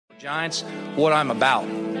Giants, what I'm about.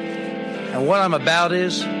 And what I'm about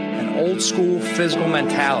is an old school physical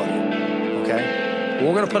mentality, okay?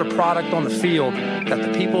 We're going to put a product on the field that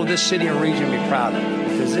the people of this city and region will be proud of,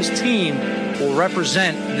 because this team will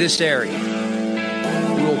represent this area.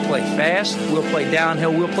 We will play fast, we'll play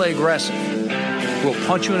downhill, we'll play aggressive. We'll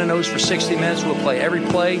punch you in the nose for 60 minutes, we'll play every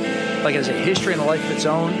play like it has a history and a life of its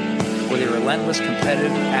own with a relentless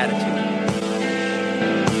competitive attitude.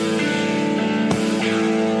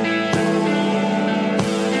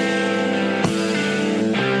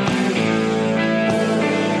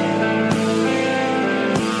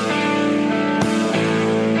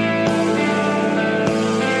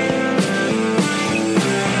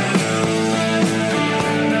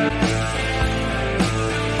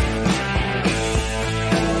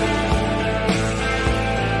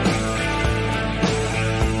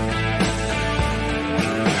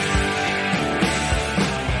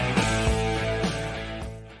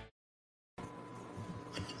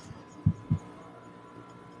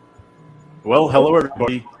 Well, hello,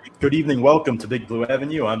 everybody. Good evening. Welcome to Big Blue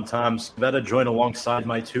Avenue. I'm Tom Scavetta, joined alongside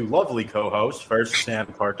my two lovely co-hosts. First, Sam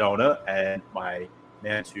Cardona, and my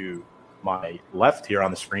man to my left here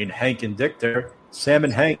on the screen, Hank and Dichter. Sam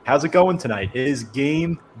and Hank, how's it going tonight? It is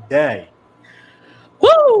game day.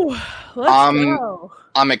 Woo! Let's go.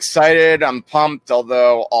 I'm excited. I'm pumped,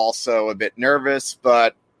 although also a bit nervous,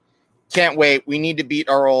 but can't wait. We need to beat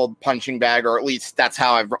our old punching bag, or at least that's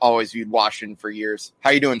how I've always viewed Washington for years. How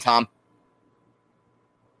you doing, Tom?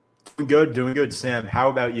 Doing good, Sam. How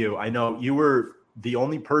about you? I know you were the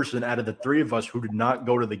only person out of the three of us who did not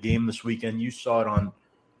go to the game this weekend. You saw it on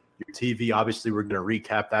your TV. Obviously, we're going to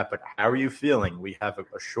recap that, but how are you feeling? We have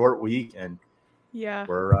a short week, and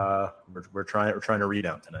we're trying to read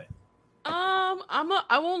out tonight.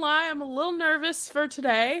 I won't lie, I'm a little nervous for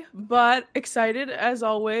today, but excited as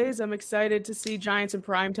always. I'm excited to see Giants in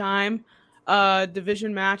prime time.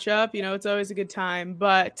 Division matchup. You know, it's always a good time.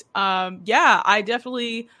 But I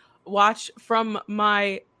definitely watch from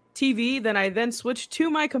my TV. Then I switched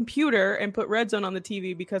to my computer and put Red Zone on the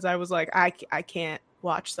TV because I was like, I can't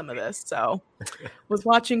watch some of this. So was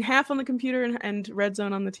watching half on the computer and Red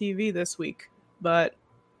Zone on the TV this week. But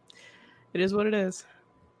it is what it is.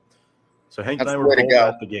 So Hank and I were both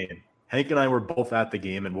at the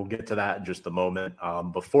game. And we'll get to that in just a moment.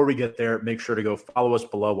 Before we get there, make sure to go follow us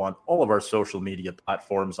below on all of our social media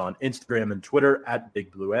platforms on Instagram and Twitter at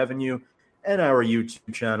Big Blue Avenue and our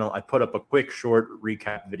YouTube channel. I put up a quick, short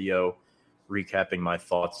recap video recapping my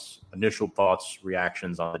initial thoughts,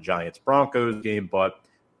 reactions on the Giants-Broncos game, but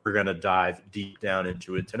we're going to dive deep down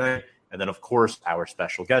into it tonight. And then, of course, our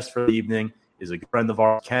special guest for the evening is a good friend of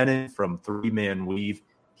ours, Cannon from Three Man Weave.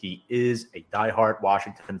 He is a diehard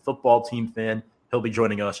Washington football team fan. He'll be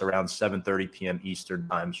joining us around 7:30 p.m. Eastern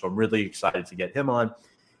time. So I'm really excited to get him on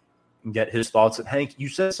and get his thoughts. And Hank, you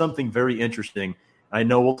said something very interesting. I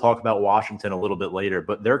know we'll talk about Washington a little bit later,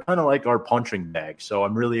 but they're kind of like our punching bag. So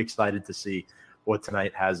I'm really excited to see what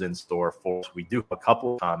tonight has in store for us. We do have a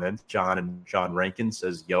couple of comments. John Rankin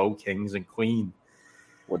says, "Yo, Kings and Queen."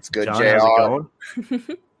 What's good, John, JR? how's it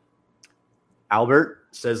going? Albert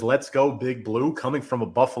says, "Let's go Big Blue." Coming from a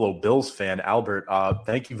Buffalo Bills fan, Albert,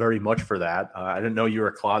 thank you very much for that. I didn't know you were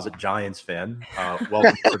a closet Giants fan.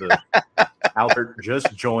 Welcome to the Albert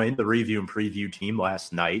just joined the review and preview team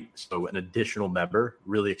last night, so an additional member.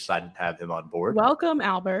 Really excited to have him on board. Welcome,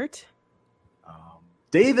 Albert.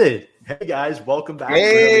 David, hey guys, welcome back.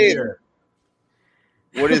 Hey,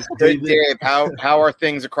 what is good, Dave? How are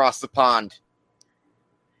things across the pond?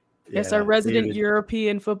 Yes, our resident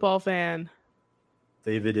European football fan.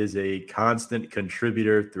 David is a constant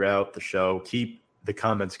contributor throughout the show. Keep the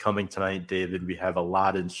comments coming tonight, David. We have a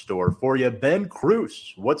lot in store for you. Ben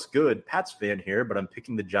Cruz, what's good? Pats fan here, but I'm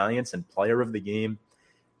picking the Giants and player of the game,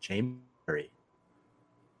 James Murray.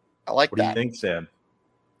 I like that. What do you think, Sam?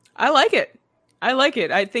 I like it.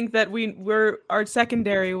 I think that our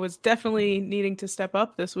secondary was definitely needing to step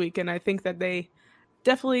up this week, and I think that they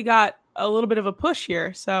definitely got a little bit of a push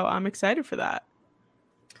here. So I'm excited for that.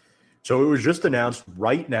 So it was just announced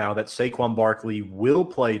right now that Saquon Barkley will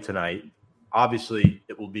play tonight. Obviously,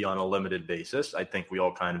 it will be on a limited basis. I think we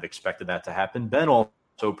all kind of expected that to happen. Ben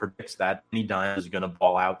also predicts that Danny Dimes is going to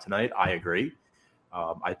ball out tonight. I agree.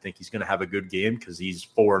 I think he's going to have a good game because he's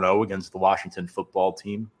 4-0 against the Washington football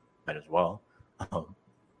team. Might as well.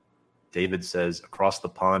 David says, across the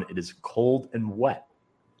pond, it is cold and wet.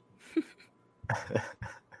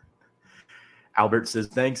 Albert says,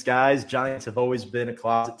 thanks, guys. Giants have always been a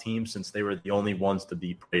closet team since they were the only ones to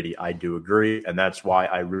beat Brady. I do agree, and that's why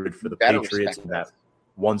I rooted for the Patriots in that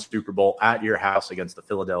one Super Bowl at your house against the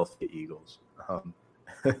Philadelphia Eagles.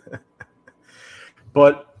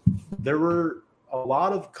 But there were a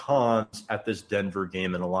lot of cons at this Denver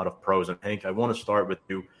game and a lot of pros. And Hank, I want to start with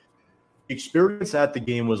you. The experience at the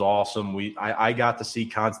game was awesome. I got to see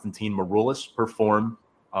Konstantin Maroulis perform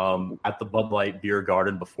at the Bud Light Beer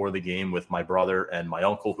Garden before the game with my brother and my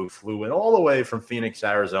uncle, who flew in all the way from Phoenix,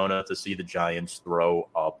 Arizona, to see the Giants throw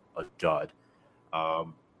up a dud.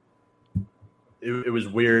 It was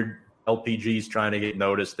weird. LPG's trying to get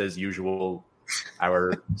noticed as usual,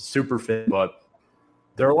 our super fit, but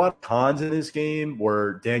there are a lot of cons in this game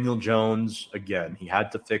where Daniel Jones, again, he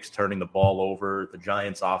had to fix turning the ball over. The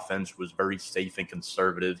Giants' offense was very safe and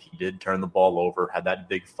conservative. He did turn the ball over, had that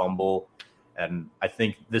big fumble. And I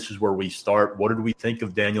think this is where we start. What did we think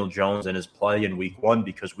of Daniel Jones and his play in week one?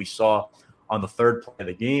 Because we saw on the third play of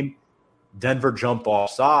the game, Denver jumped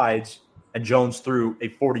off sides and Jones threw a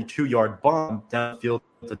 42-yard bomb downfield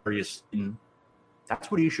to Darius Slayton.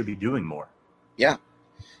 That's what he should be doing more. Yeah.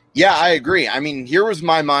 Yeah, I agree. I mean, here was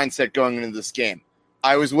my mindset going into this game.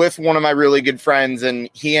 I was with one of my really good friends, and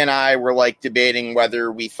he and I were like debating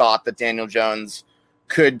whether we thought that Daniel Jones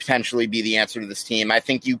could potentially be the answer to this team. I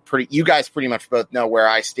think you guys pretty much both know where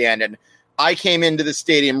I stand. And I came into the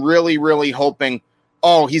stadium really, really hoping,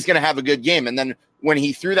 oh, he's going to have a good game. And then when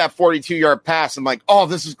he threw that 42-yard pass, I'm like, oh,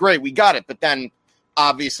 this is great. We got it. But then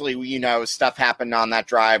obviously, stuff happened on that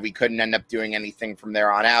drive. We couldn't end up doing anything from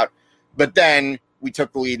there on out. But then we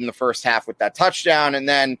took the lead in the first half with that touchdown. And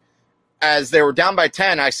then as they were down by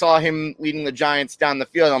 10, I saw him leading the Giants down the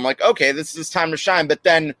field. I'm like, okay, this is his time to shine. But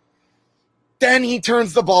then he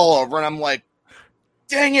turns the ball over, and I'm like,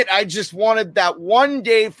 dang it. I just wanted that one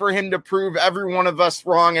day for him to prove every one of us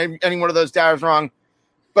wrong, any one of those doubters wrong.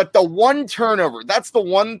 But the one turnover, that's the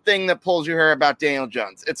one thing that pulls your hair about Daniel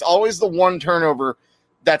Jones. It's always the one turnover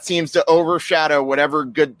that seems to overshadow whatever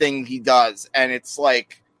good thing he does. And it's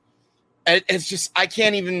like, it's just, I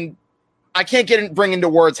can't bring into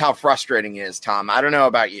words how frustrating it is, Tom. I don't know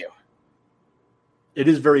about you. It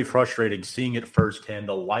is very frustrating seeing it firsthand.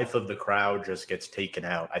 The life of the crowd just gets taken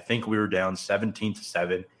out. I think we were down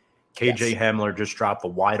 17-7. KJ Hamler just dropped a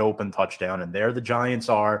wide open touchdown, and there the Giants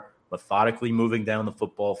are methodically moving down the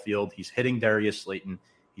football field. He's hitting Darius Slayton.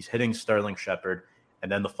 He's hitting Sterling Shepard, and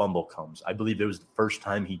then the fumble comes. I believe it was the first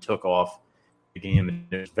time he took off the game, and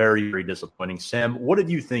it was very, very disappointing. Sam, what did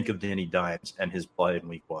you think of Danny Dimes and his play in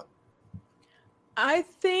week one? I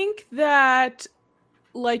think that,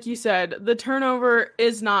 like you said, the turnover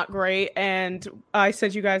is not great, and I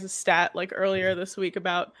sent you guys a stat earlier this week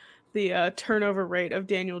about the turnover rate of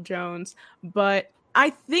Daniel Jones, but I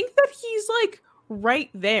think that he's right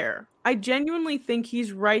there. I genuinely think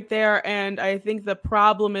he's right there, and I think the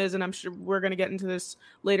problem is, and I'm sure we're going to get into this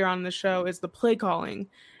later on in the show, is the play calling.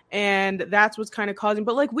 And that's what's kind of causing.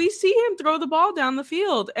 But we see him throw the ball down the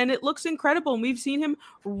field, and it looks incredible. And we've seen him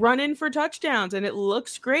run in for touchdowns, and it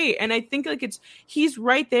looks great. And I think he's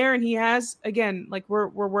right there, and he has, again, we're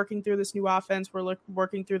working through this new offense. We're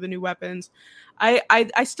working through the new weapons.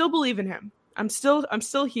 I still believe in him. I'm still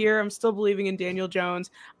here. I'm still believing in Daniel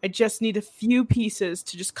Jones. I just need a few pieces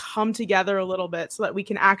to just come together a little bit so that we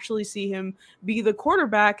can actually see him be the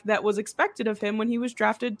quarterback that was expected of him when he was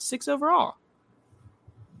drafted 6th overall.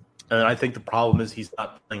 And I think the problem is he's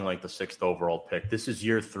not playing like the 6th overall pick. This is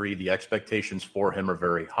year 3. The expectations for him are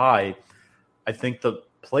very high. I think the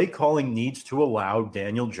play calling needs to allow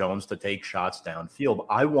Daniel Jones to take shots downfield.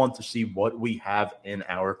 I want to see what we have in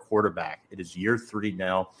our quarterback. It is year 3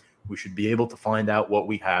 now. We should be able to find out what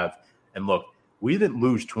we have. And look, we didn't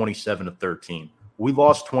lose 27-13. We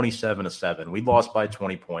lost 27-7. We lost by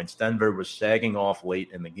 20 points. Denver was sagging off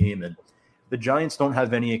late in the game, and the Giants don't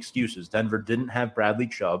have any excuses. Denver didn't have Bradley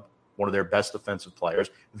Chubb, one of their best defensive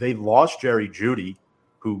players. They lost Jerry Jeudy,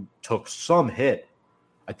 who took some hit.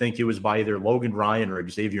 I think it was by either Logan Ryan or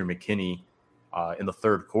Xavier McKinney in the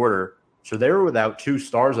third quarter. So they were without 2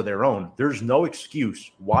 stars of their own. There's no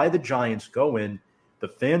excuse why the Giants go in. The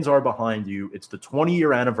fans are behind you. It's the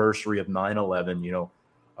 20-year anniversary of 9/11.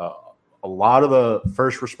 A lot of the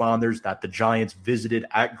first responders that the Giants visited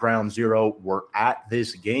at Ground Zero were at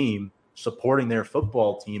this game supporting their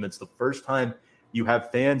football team. It's the first time you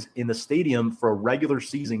have fans in the stadium for a regular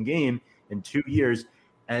season game in 2 years.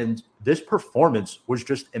 And this performance was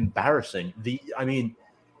just embarrassing. The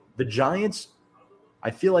Giants,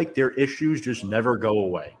 I feel like their issues just never go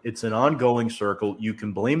away. It's an ongoing circle. You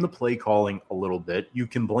can blame the play calling a little bit. You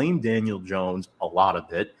can blame Daniel Jones a lot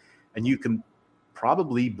of it. And you can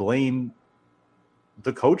probably blame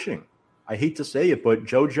the coaching. I hate to say it, but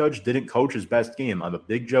Joe Judge didn't coach his best game. I'm a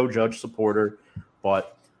big Joe Judge supporter,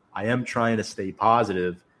 but I am trying to stay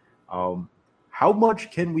positive. How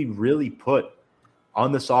much can we really put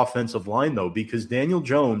on this offensive line, though? Because Daniel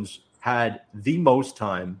Jones had the most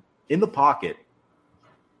time in the pocket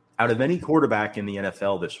out of any quarterback in the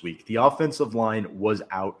NFL this week. The offensive line was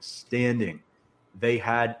outstanding. They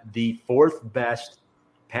had the fourth best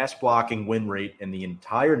pass blocking win rate in the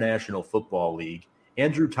entire National Football League.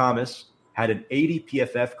 Andrew Thomas had an 80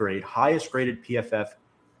 PFF grade, highest graded PFF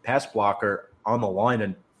pass blocker on the line,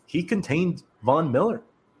 and he contained Von Miller.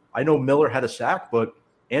 I know Miller had a sack, but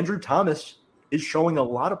Andrew Thomas is showing a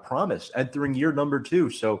lot of promise entering year number 2.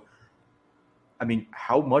 So, I mean,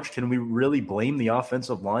 how much can we really blame the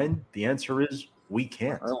offensive line? The answer is we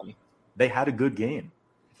can't. They had a good game.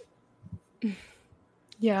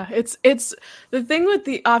 Yeah, it's the thing with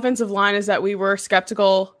the offensive line is that we were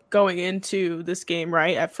skeptical going into this game,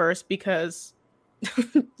 right, at first, because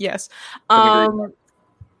yes,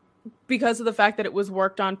 because of the fact that it was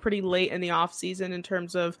worked on pretty late in the off season in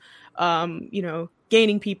terms of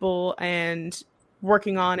gaining people and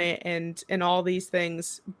working on it and all these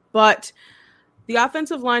things. But the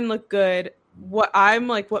offensive line looked good. What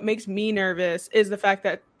makes me nervous is the fact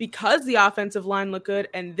that because the offensive line looked good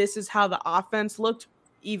and this is how the offense looked,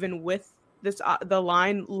 even with this the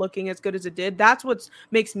line looking as good as it did, that's what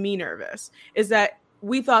makes me nervous, is that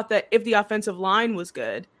we thought that if the offensive line was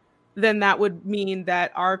good, then that would mean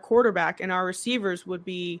that our quarterback and our receivers would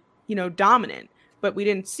be, dominant. But we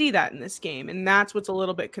didn't see that in this game, and that's what's a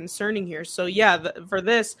little bit concerning here. So yeah, for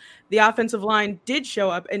this, the offensive line did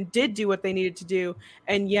show up and did do what they needed to do,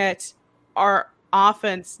 and yet our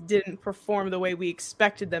offense didn't perform the way we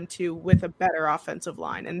expected them to with a better offensive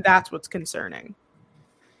line, and that's what's concerning.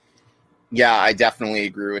 Yeah, I definitely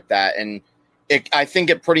agree with that. And I think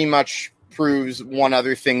it pretty much proves one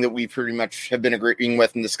other thing that we pretty much have been agreeing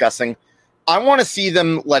with and discussing. I want to see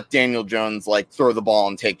them let Daniel Jones throw the ball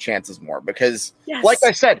and take chances more because, like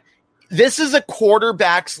I said, this is a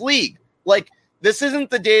quarterback's league. This isn't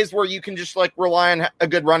the days where you can just rely on a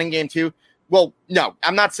good running game too. Well, no,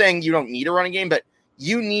 I'm not saying you don't need a running game, but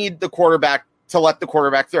you need the quarterback to let the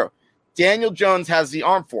quarterback throw. Daniel Jones has the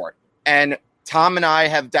arm for it. And Tom and I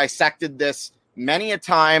have dissected this many a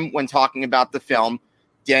time when talking about the film.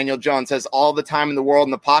 Daniel Jones has all the time in the world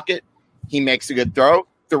in the pocket. He makes a good throw.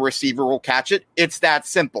 The receiver will catch it. It's that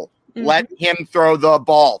simple. Mm-hmm. Let him throw the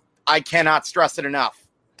ball. I cannot stress it enough.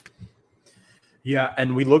 Yeah,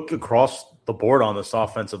 and we look across the board on this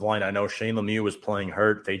offensive line. I know Shane Lemieux was playing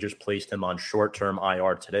hurt. They just placed him on short-term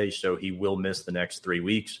IR today, so he will miss the next 3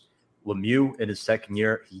 weeks. Lemieux, in his second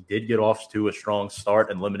year, he did get off to a strong start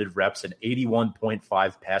and limited reps, an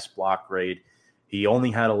 81.5 pass block grade. He only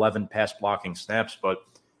had 11 pass blocking snaps, but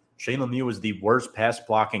Shane Lemieux was the worst pass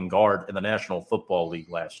blocking guard in the National Football League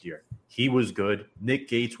last year. He was good. Nick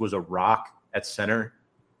Gates was a rock at center.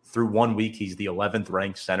 Through 1 week, he's the 11th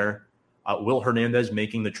ranked center. Will Hernandez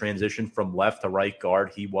making the transition from left to right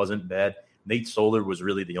guard. He wasn't bad. Nate Solder was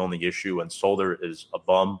really the only issue, and Solder is a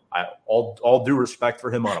bum. All due respect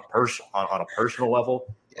for him on a personal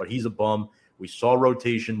level, but he's a bum. We saw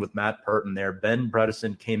rotation with Matt Purton there. Ben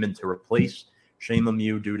Bredesen came in to replace Shane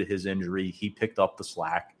Lemieux due to his injury. He picked up the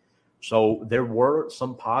slack. So there were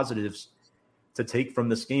some positives to take from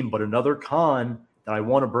this game, but another con that I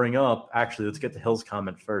want to bring up, actually, let's get to Hill's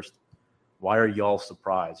comment first. Why are y'all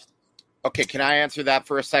surprised? Okay, can I answer that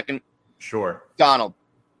for a second? Sure. Donald,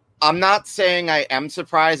 I'm not saying I am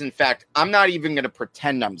surprised. In fact, I'm not even going to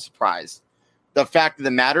pretend I'm surprised. The fact of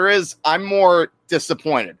the matter is I'm more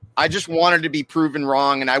disappointed. I just wanted to be proven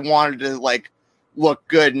wrong, and I wanted to look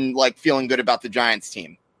good and feeling good about the Giants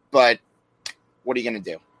team. But what are you going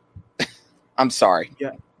to do? I'm sorry.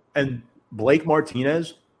 Yeah. And Blake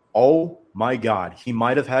Martinez, oh my God, he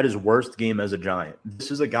might have had his worst game as a Giant.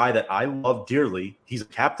 This is a guy that I love dearly. He's a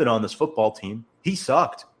captain on this football team. He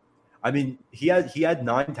sucked. I mean, he had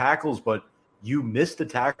 9 tackles, but you missed the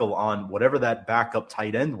tackle on whatever that backup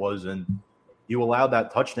tight end was, and you allowed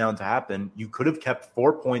that touchdown to happen. You could have kept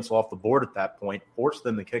 4 points off the board at that point, forced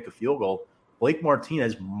them to kick a field goal. Blake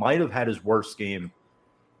Martinez might have had his worst game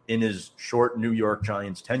in his short New York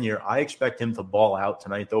Giants tenure. I expect him to ball out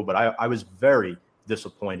tonight, though, but I was very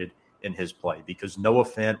disappointed in his play because Noah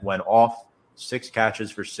Fant went off, 6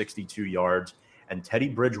 catches for 62 yards, and Teddy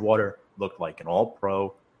Bridgewater looked like an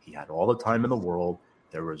all-pro. He had all the time in the world.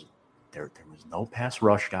 There was no pass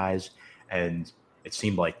rush, guys, and it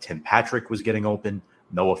seemed like Tim Patrick was getting open.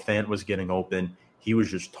 Noah Fant was getting open. He was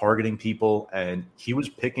just targeting people, and he was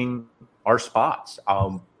picking our spots.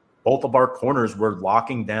 Both of our corners were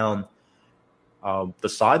locking down the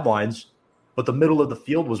sidelines, but the middle of the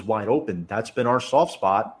field was wide open. That's been our soft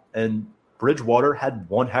spot, and Bridgewater had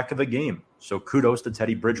one heck of a game. So kudos to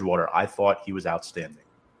Teddy Bridgewater. I thought he was outstanding.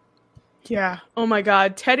 Yeah. Oh, my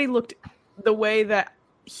God. Teddy looked the way that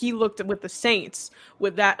he looked with the Saints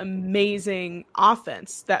with that amazing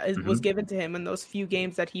offense that was given to him in those few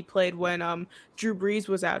games that he played when Drew Brees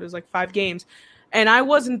was out. It was like 5 games. And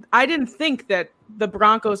I didn't think that the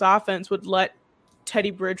Broncos offense would let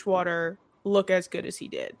Teddy Bridgewater look as good as he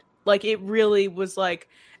did. Like, it really was like,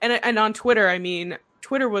 and on Twitter, I mean,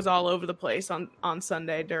 Twitter was all over the place on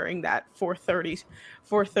Sunday during that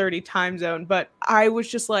 4:30 time zone. But I was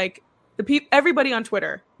just like, everybody on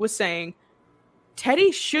Twitter was saying,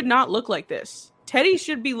 Teddy should not look like this. Teddy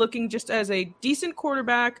should be looking just as a decent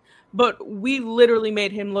quarterback, but we literally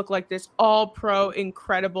made him look like this all-pro,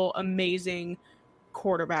 incredible, amazing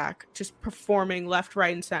quarterback, just performing left,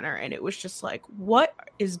 right, and center. And it was just like, what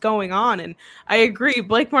is going on? And I agree,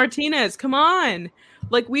 Blake Martinez, come on.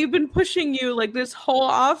 Like, we've been pushing you like this whole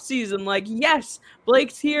offseason. Like, yes,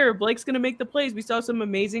 Blake's here. Blake's going to make the plays. We saw some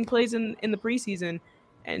amazing plays in the preseason.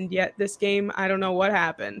 And yet this game, I don't know what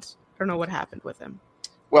happened. I don't know what happened with him.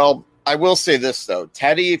 Well, I will say this, though.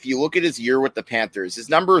 Teddy, if you look at his year with the Panthers, his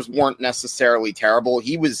numbers weren't necessarily terrible.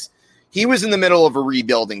 He was in the middle of a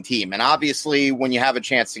rebuilding team. And obviously, when you have a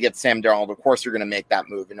chance to get Sam Darnold, of course you're going to make that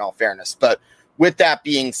move, in all fairness. But with that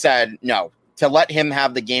being said, no. To let him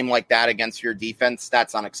have the game like that against your defense,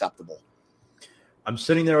 that's unacceptable. I'm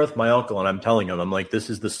sitting there with my uncle, and I'm telling him, I'm like,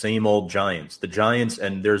 this is the same old Giants. The Giants,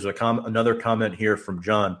 and there's another comment here from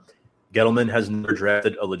John. Gettleman has never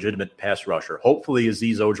drafted a legitimate pass rusher. Hopefully,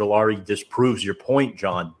 Azeez Ojulari disproves your point,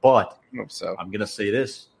 John. But I hope so. I'm going to say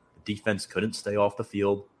this. The defense couldn't stay off the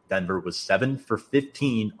field. Denver was 7 for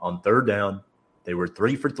 15 on 3rd down. They were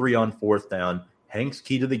 3 for 3 on 4th down. Hank's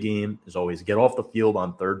key to the game is always get off the field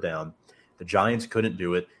on 3rd down. The Giants couldn't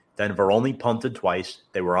do it. Denver only punted twice.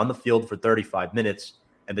 They were on the field for 35 minutes.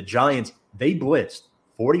 And the Giants, they blitzed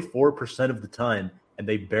 44% of the time, and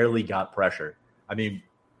they barely got pressure. I mean,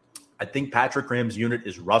 I think Patrick Graham's unit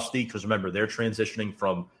is rusty because, remember, they're transitioning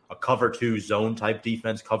from a cover 2 zone type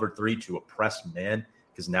defense, cover 3, to a press man,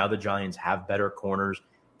 because now the Giants have better corners.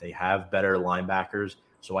 They have better linebackers.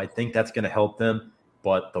 So I think that's going to help them.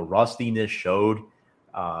 But the rustiness showed.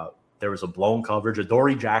 There was a blown coverage.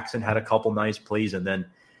 Adoree Jackson had a couple nice plays. And then,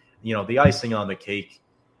 the icing on the cake,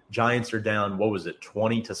 Giants are down,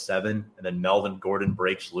 20-7. And then Melvin Gordon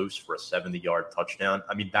breaks loose for a 70-yard touchdown.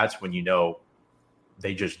 I mean, that's when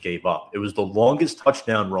they just gave up. It was the longest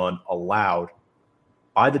touchdown run allowed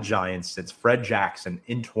by the Giants since Fred Jackson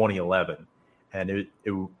in 2011. And it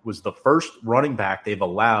was the first running back they've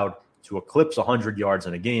allowed to eclipse 100 yards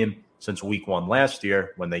in a game since week 1 last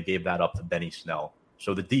year when they gave that up to Benny Snell.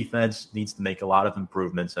 So the defense needs to make a lot of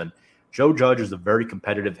improvements. And Joe Judge is a very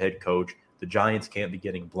competitive head coach. The Giants can't be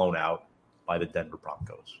getting blown out by the Denver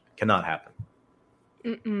Broncos. Cannot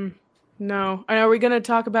happen. No. And are we going to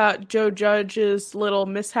talk about Joe Judge's little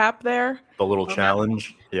mishap there? The little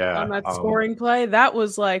challenge? Yeah. On that scoring play? That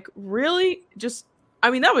was like really just,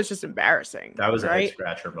 that was just embarrassing. That was right? a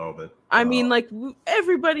head-scratcher moment. I mean, like,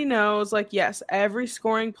 everybody knows, like, yes, every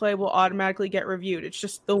scoring play will automatically get reviewed. It's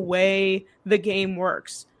just the way the game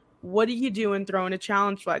works. What do you do in throwing a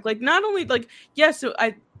challenge flag? Like, not only, like, yes,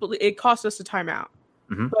 it cost us a timeout.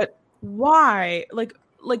 But why? Like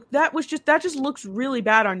that just looks really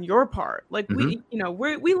bad on your part. Like, we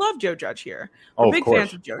love Joe Judge here. We're big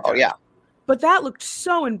fans of Joe Judge. Oh, yeah. But that looked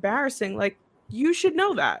so embarrassing. Like, you should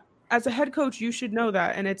know that. As a head coach, you should know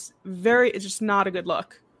that. And it's just not a good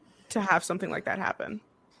look to have something like that happen.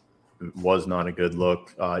 It was not a good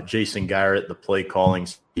look. Jason Garrett, the play calling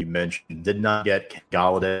you mentioned, did not get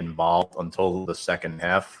Golladay involved until the second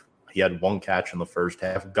half. He had 1 catch in the first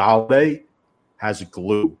half. Golladay has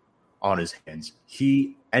glue on his hands.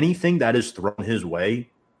 Anything that is thrown his way,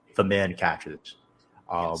 the man catches.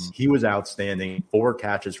 He was outstanding. 4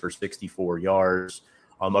 catches for 64 yards.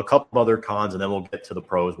 A couple of other cons, and then we'll get to the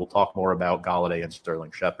pros. We'll talk more about Golladay and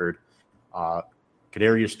Sterling Shepard.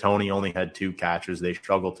 Kadarius Toney only had 2 catches. They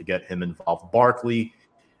struggled to get him involved. Barkley,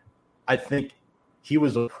 I think he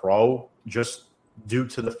was a pro just due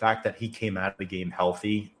to the fact that he came out of the game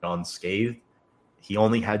healthy and unscathed. He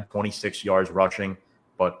only had 26 yards rushing,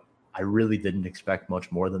 but I really didn't expect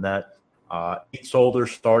much more than that. Nate Solder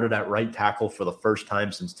started at right tackle for the first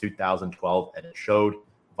time since 2012, and it showed.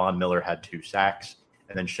 Von Miller had 2 sacks.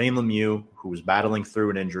 And then Shane Lemieux, who was battling through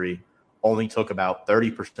an injury, only took about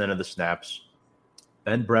 30% of the snaps.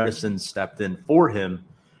 Ben Bredesen stepped in for him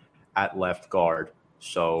at left guard.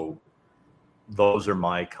 So those are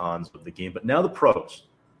my cons of the game. But now the pros.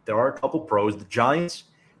 There are a couple pros. The Giants,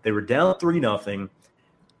 they were down 3-0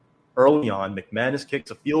 early on. McManus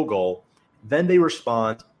kicks a field goal. Then they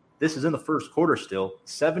respond. This is in the first quarter still.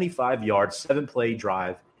 75 yards, 7-play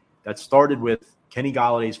drive that started with Kenny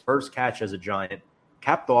Galladay's first catch as a Giant.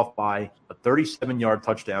 capped off by a 37-yard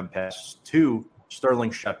touchdown pass to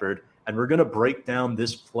Sterling Shepard. And we're going to break down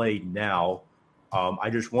this play now. I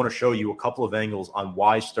just want to show you a couple of angles on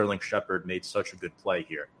why Sterling Shepard made such a good play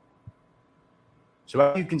here. So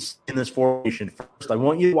as you can see in this formation, first, I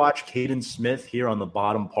want you to watch Caden Smith here on the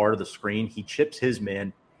bottom part of the screen. He chips his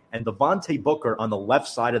man, and Devontae Booker on the left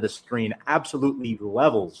side of the screen absolutely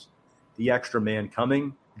levels the extra man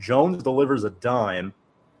coming. Jones delivers a dime.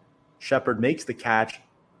 Shepard makes the catch.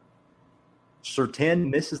 Surtain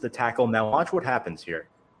misses the tackle. Now watch what happens here.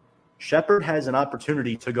 Shepard has an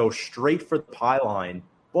opportunity to go straight for the pylon,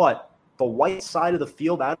 but the white side of the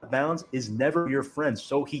field out of bounds is never your friend.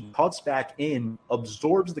 So he cuts back in,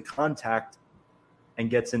 absorbs the contact, and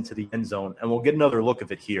gets into the end zone. And we'll get another look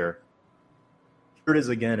of it here. Here it is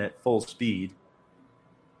again at full speed.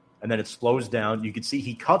 And then it slows down. You can see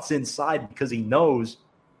he cuts inside because he knows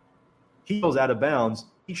he goes out of bounds.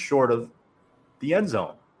 He's short of the end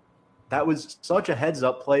zone. That was such a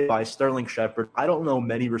heads-up play by Sterling Shepard. I don't know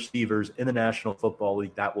many receivers in the National Football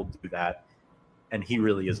League that will do that, and he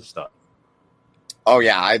really is a stud. Oh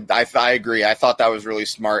yeah, I agree. I thought that was really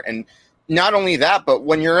smart, and not only that, but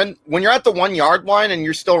when you're at the 1 yard line and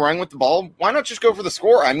you're still running with the ball, why not just go for the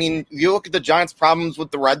score? I mean, you look at the Giants' problems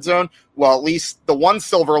with the red zone. Well, at least the one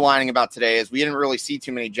silver lining about today is we didn't really see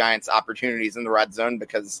too many Giants opportunities in the red zone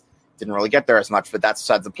because it didn't really get there as much. But that's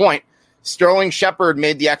besides the point. Sterling Shepard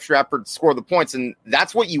made the extra effort to score the points, and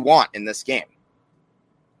that's what you want in this game.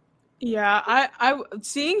 Yeah, I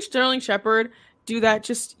seeing Sterling Shepard do that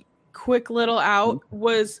just quick little out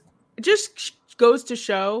was just goes to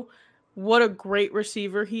show what a great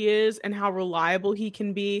receiver he is and how reliable he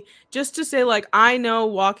can be. Just to say, like, I know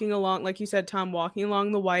walking along, like you said, Tom, walking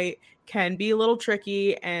along the white can be a little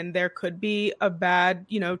tricky, and there could be a bad,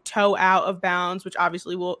 toe out of bounds, which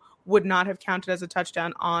obviously would not have counted as a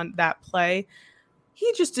touchdown on that play.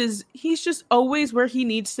 He's just always where he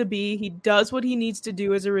needs to be. He does what he needs to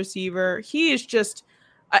do as a receiver. He is just,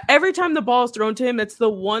 every time the ball is thrown to him, it's the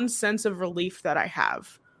one sense of relief that I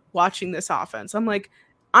have watching this offense. I'm like,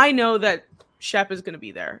 I know that Shep is going to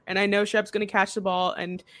be there, and I know Shep's going to catch the ball,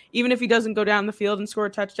 and even if he doesn't go down the field and score a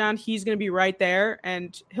touchdown, he's going to be right there,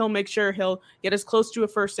 and he'll make sure he'll get as close to a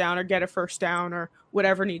first down or get a first down or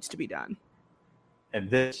whatever needs to be done. And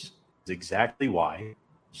this is exactly why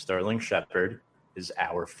Sterling Shepard is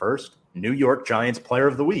our first New York Giants Player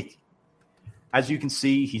of the Week. As you can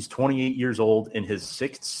see, he's 28 years old. In his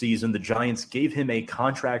 6th season, the Giants gave him a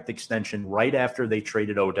contract extension right after they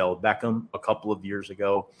traded Odell Beckham a couple of years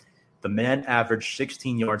ago. The man averaged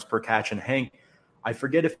 16 yards per catch. And Hank, I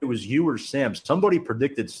forget if it was you or Sam, somebody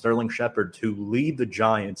predicted Sterling Shepard to lead the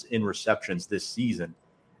Giants in receptions this season.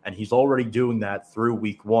 And he's already doing that through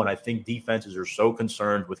week 1. I think defenses are so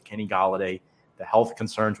concerned with Kenny Golladay, the health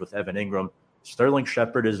concerns with Evan Ingram. Sterling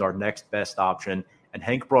Shepard is our next best option. And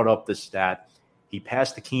Hank brought up this stat. He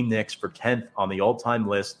passed Hakeem Nicks for 10th on the all-time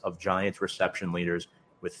list of Giants reception leaders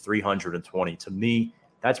with 320. To me,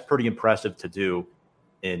 that's pretty impressive to do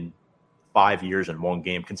in 5 years in one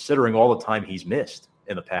game, considering all the time he's missed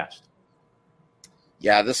in the past.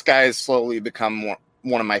 Yeah, this guy has slowly become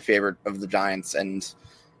one of my favorite of the Giants, and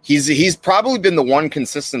he's probably been the one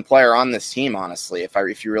consistent player on this team, honestly,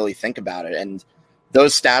 if you really think about it. And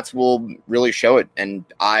those stats will really show it. And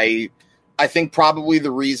I think probably the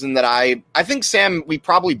reason that I think, Sam, we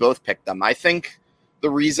probably both picked them. I think the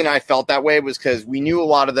reason I felt that way was because we knew a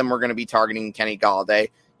lot of them were going to be targeting Kenny Golladay.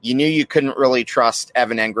 You knew you couldn't really trust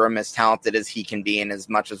Evan Ingram, as talented as he can be and as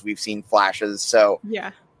much as we've seen flashes. So yeah,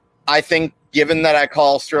 I think given that I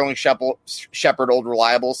call Sterling Shepard old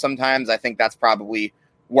reliable sometimes, I think that's probably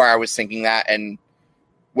where I was thinking that. And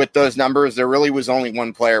with those numbers, there really was only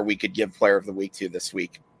one player we could give Player of the Week to this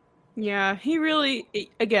week. Yeah, he really,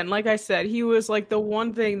 again, like I said, he was like the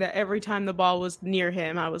one thing that every time the ball was near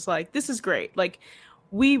him, I was like, this is great. Like,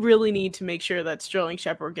 we really need to make sure that Sterling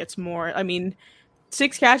Shepard gets more. I mean,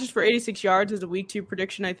 6 catches for 86 yards as a week 2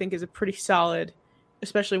 prediction, I think, is a pretty solid,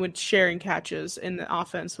 especially when sharing catches in the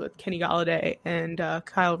offense with Kenny Golladay and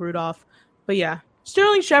Kyle Rudolph. But yeah,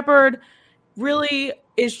 Sterling Shepard really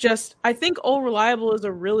is just, I think Old Reliable is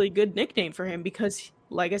a really good nickname for him because,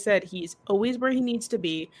 like I said, he's always where he needs to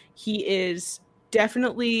be. He is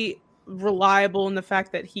definitely reliable in the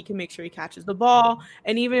fact that he can make sure he catches the ball.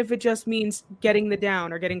 And even if it just means getting the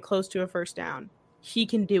down or getting close to a first down, he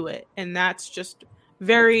can do it. And that's just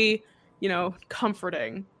very,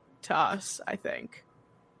 comforting to us, I think.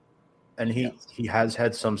 And he has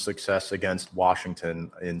had some success against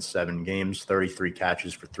Washington in 7 games, 33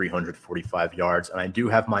 catches for 345 yards. And I do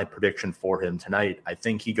have my prediction for him tonight. I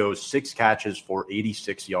think he goes 6 catches for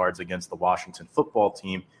 86 yards against the Washington football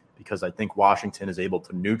team because I think Washington is able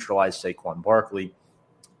to neutralize Saquon Barkley,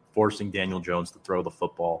 forcing Daniel Jones to throw the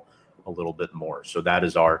football a little bit more. So that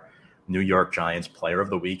is our New York Giants player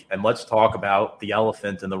of the week. And let's talk about the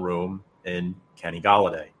elephant in the room in Kenny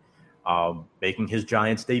Golladay. Making his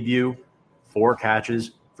Giants debut, 4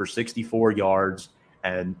 catches for 64 yards.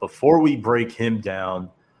 And before we break him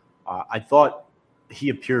down, I thought he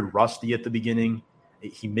appeared rusty at the beginning.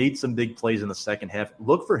 He made some big plays in the second half.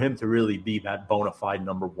 Look for him to really be that bona fide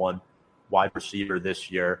number 1 wide receiver this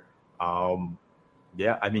year. Let's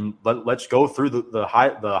go through the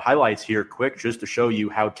highlights here quick just to show you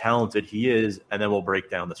how talented he is, and then we'll break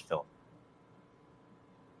down this film.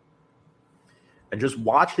 And just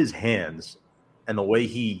watch his hands and the way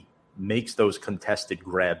he makes those contested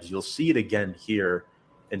grabs. You'll see it again here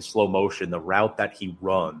in slow motion, the route that he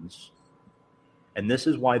runs. And this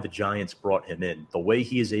is why the Giants brought him in. The way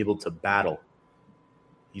he is able to battle.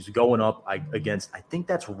 He's going up against, I think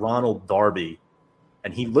that's Ronald Darby,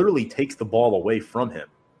 and he literally takes the ball away from him.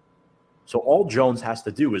 So all Jones has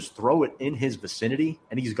to do is throw it in his vicinity,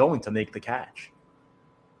 and he's going to make the catch.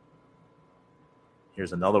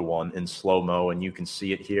 Here's another one in slow-mo, and you can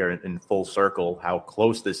see it here in full circle, how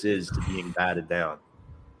close this is to being batted down.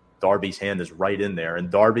 Darby's hand is right in there, and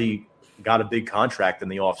Darby got a big contract in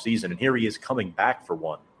the offseason, and here he is coming back for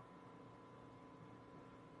one.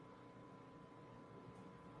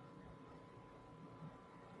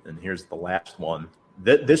 And here's the last one.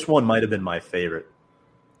 This one might have been my favorite.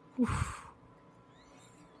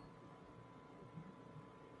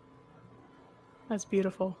 That's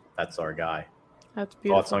beautiful. That's our guy. That's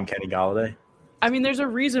beautiful. Thoughts on Kenny Golladay? I mean, there's a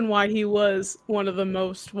reason why he was one of the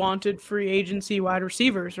most wanted free agency wide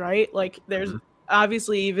receivers, right? Like, there's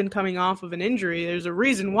obviously, even coming off of an injury, there's a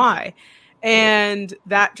reason why. And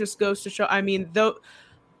that just goes to show, I mean, though,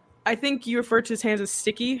 I think you refer to his hands as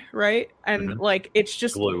sticky, right? And like, it's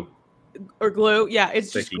just glue. Or glue. Yeah, it's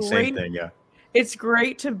sticky, just great. Same thing, yeah. It's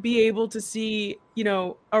great to be able to see, you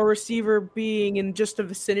know, a receiver being in just the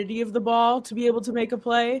vicinity of the ball to be able to make a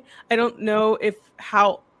play. I don't know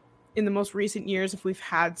how in the most recent years if we've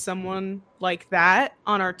had someone like that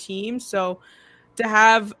on our team. So to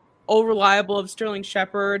have reliable of Sterling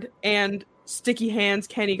Shepard and sticky hands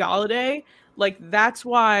Kenny Golladay, like, that's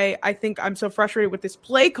why I think I'm so frustrated with this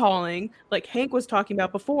play calling, like Hank was talking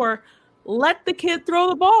about before. Let the kid throw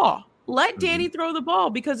the ball. Let Danny throw the ball,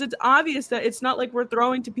 because it's obvious that it's not like we're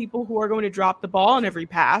throwing to people who are going to drop the ball on every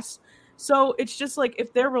pass. So it's just like,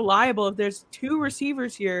 if they're reliable, if there's 2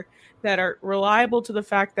 receivers here that are reliable to the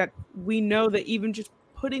fact that we know that even just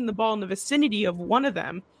putting the ball in the vicinity of one of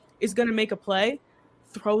them is going to make a play,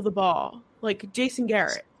 throw the ball. Like Jason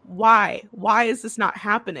Garrett. Why is this not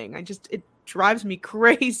happening? It drives me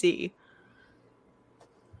crazy.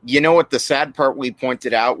 You know what the sad part we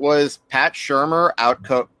pointed out was? Pat Shurmur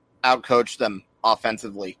outcoached them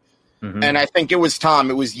offensively. And I think it was Tom.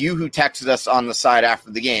 It was you who texted us on the side after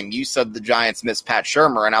the game. You said the Giants missed Pat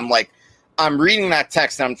Shurmur. And I'm like, I'm reading that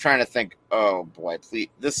text and I'm trying to think, oh boy, please,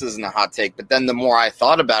 this isn't a hot take. But then the more I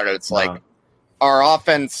thought about it, it's like our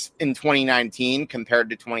offense in 2019 compared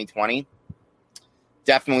to 2020,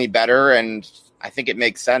 definitely better. And I think it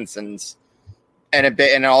makes sense. And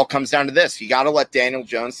it all comes down to this. You got to let Daniel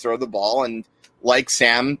Jones throw the ball. And like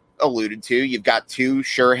Sam alluded to, you've got 2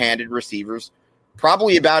 sure-handed receivers.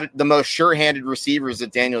 Probably about the most sure-handed receivers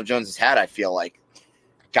that Daniel Jones has had, I feel like.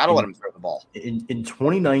 Got to let him throw the ball. In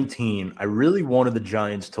 2019, I really wanted the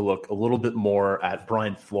Giants to look a little bit more at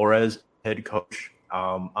Brian Flores, head coach.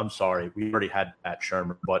 I'm sorry, we already had Pat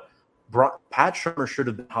Shurmur, but Pat Shurmur should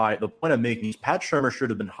have been hired. The point I'm making is Pat Shurmur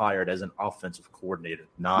should have been hired as an offensive coordinator,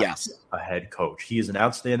 not a head coach. He is an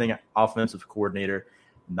outstanding offensive coordinator,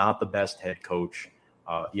 not the best head coach.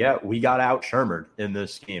 We got out Shurmured in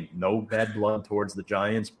this game. No bad blood towards the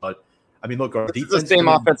Giants, but I mean, look, our defense is the same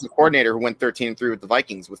offensive coordinator who went 13-3 with the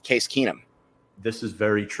Vikings with Case Keenum. This is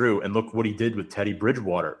very true, and look what he did with Teddy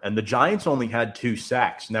Bridgewater. And the Giants only had 2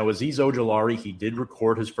 sacks. Now, Azeez Ojulari, he did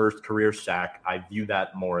record his first career sack. I view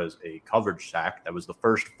that more as a coverage sack. That was the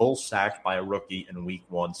first full sack by a rookie in Week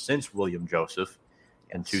 1 since William Joseph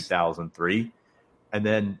in 2003. And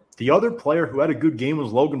then the other player who had a good game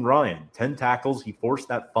was Logan Ryan. 10 tackles. He forced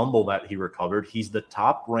that fumble that he recovered. He's the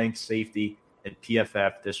top-ranked safety in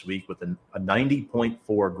PFF this week with a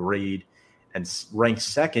 90.4 grade and ranked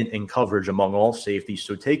second in coverage among all safeties.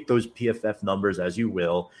 So take those PFF numbers as you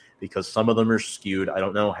will, because some of them are skewed. I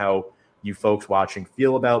don't know how you folks watching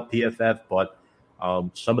feel about PFF, but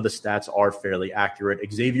some of the stats are fairly accurate.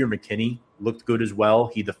 Xavier McKinney looked good as well.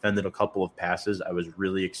 He defended a couple of passes. I was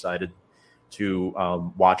really excited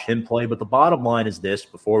to watch him play. But the bottom line is this,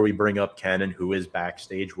 before we bring up Cannon, who is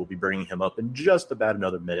backstage, we'll be bringing him up in just about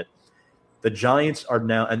another minute. The Giants are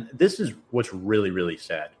now, and this is what's really, really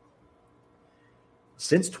sad.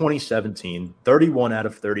 Since 2017, 31 out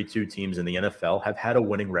of 32 teams in the NFL have had a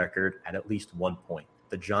winning record at least 1 point.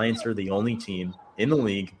 The Giants are the only team in the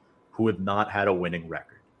league who have not had a winning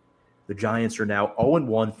record. The Giants are now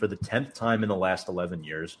 0-1 for the 10th time in the last 11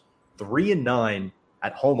 years, 3-9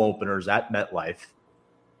 at home openers at MetLife.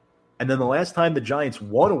 And then the last time the Giants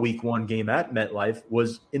won a Week 1 game at MetLife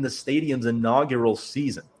was in the stadium's inaugural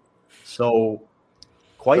season. So,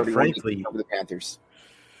 quite frankly, over the Panthers.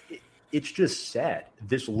 It's just sad.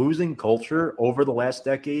 This losing culture over the last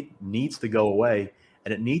decade needs to go away,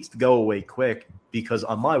 and it needs to go away quick because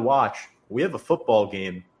on my watch, we have a football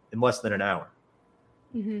game in less than an hour.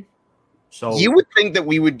 Mm-hmm. So you would think that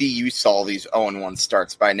we would be used to all these 0-1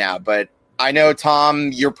 starts by now, but I know,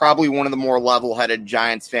 Tom, you're probably one of the more level-headed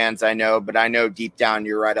Giants fans I know, but I know deep down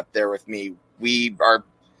you're right up there with me.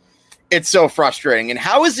 It's so frustrating. And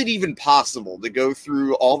how is it even possible to go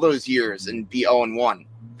through all those years and be 0-1?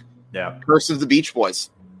 Yeah. Curse of the Beach Boys.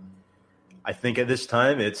 I think at this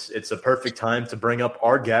time, it's a perfect time to bring up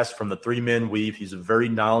our guest from the Three-Man Weave. He's a very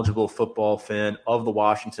knowledgeable football fan of the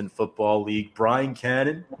Washington Football League, Brian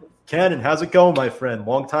Cannon. Cannon, how's it going, my friend?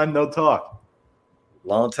 Long time no talk.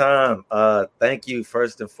 Long time. Thank you,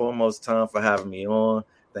 first and foremost, Tom, for having me on.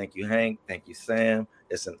 Thank you, Hank. Thank you, Sam.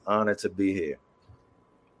 It's an honor to be here.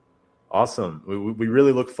 Awesome. We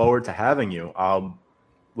really look forward to having you.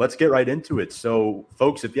 Let's get right into it. So,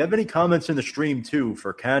 folks, if you have any comments in the stream, too,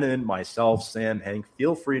 for Cannon, myself, Sam, Hank,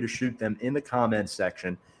 feel free to shoot them in the comments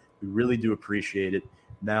section. We really do appreciate it.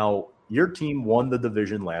 Now, your team won the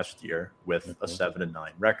division last year with a 7-9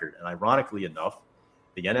 record. And ironically enough,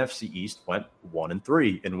 the NFC East went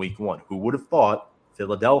 1-3 in Week 1. Who would have thought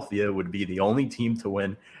Philadelphia would be the only team to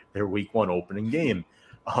win their Week 1 opening game?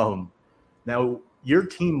 Now, your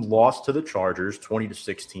team lost to the Chargers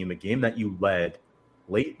 20-16, a game that you led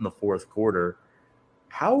late in the fourth quarter.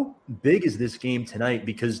 How big is this game tonight?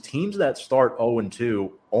 Because teams that start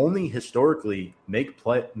 0-2 only historically make the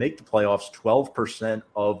playoffs 12%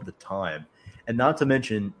 of the time. And not to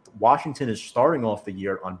mention, Washington is starting off the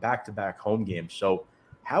year on back-to-back home games. So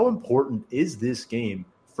how important is this game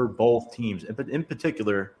for both teams, but in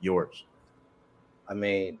particular yours? I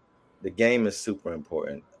mean, the game is super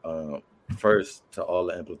important. First, to all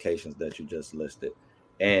the implications that you just listed.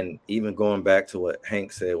 And even going back to what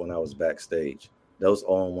Hank said when I was backstage, those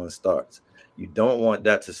 0-1 starts. You don't want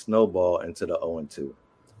that to snowball into the 0-2,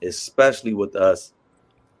 especially with us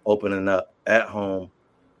opening up at home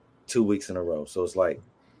 2 weeks in a row. So it's like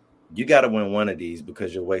you got to win one of these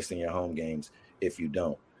because you're wasting your home games if you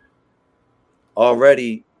don't.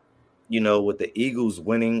 Already, with the Eagles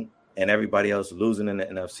winning and everybody else losing in the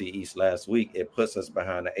NFC East last week, it puts us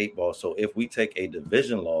behind the 8 ball. So if we take a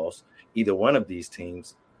division loss, either one of these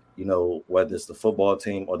teams, whether it's the football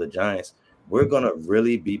team or the Giants, we're going to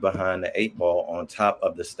really be behind the 8 ball on top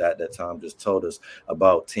of the stat that Tom just told us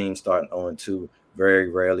about teams starting 0-2 very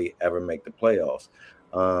rarely ever make the playoffs.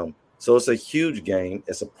 So it's a huge game.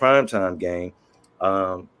 It's a primetime game.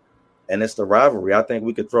 And it's the rivalry. I think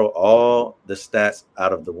we could throw all the stats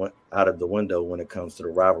out of the window when it comes to the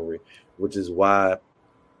rivalry, which is why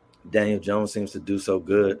Daniel Jones seems to do so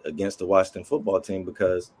good against the Washington football team,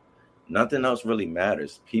 because nothing else really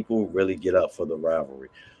matters. People really get up for the rivalry.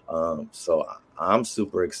 So I'm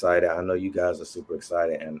super excited. I know you guys are super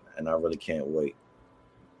excited, and I really can't wait.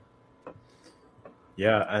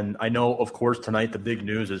 Yeah, and I know, of course, tonight the big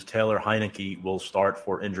news is Taylor Heinicke will start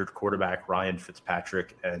for injured quarterback Ryan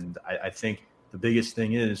Fitzpatrick. And I think the biggest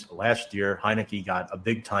thing is last year Heinicke got a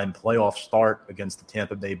big-time playoff start against the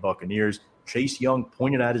Tampa Bay Buccaneers. Chase Young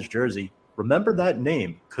pointed at his jersey. Remember that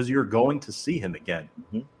name because you're going to see him again.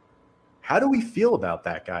 Mm-hmm. How do we feel about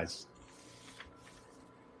that, guys?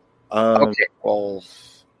 Okay, well,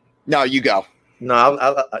 no, you go.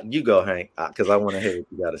 No, you go, Hank, because I want to hear what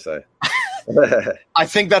you got to say. I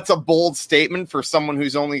think that's a bold statement for someone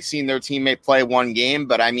who's only seen their teammate play one game.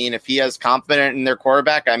 But I mean, if he has confidence in their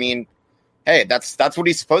quarterback, I mean, hey, that's what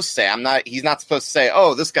he's supposed to say. He's not supposed to say,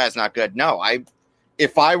 "Oh, this guy's not good." No,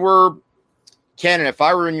 if I were Cannon, if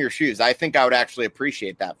I were in your shoes, I think I would actually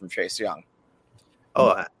appreciate that from Chase Young.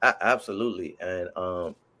 Oh, absolutely, and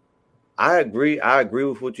I agree. I agree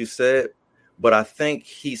with what you said, but I think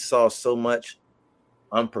he saw so much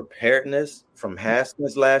unpreparedness from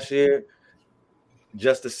Haskins last year.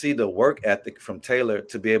 Just to see the work ethic from Taylor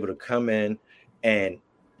to be able to come in and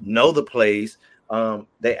know the plays.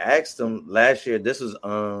 They asked him last year, this was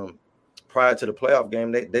prior to the playoff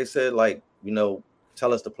game, they said, to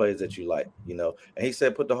Tell us the plays that you like, you know. And he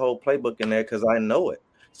said, put the whole playbook in there because I know it.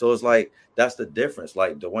 So it's like, that's the difference.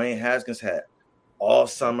 Like Dwayne Haskins had all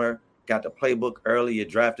summer, got the playbook early, you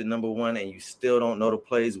drafted number 1, and you still don't know the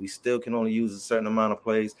plays. We still can only use a certain amount of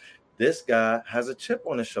plays. This guy has a chip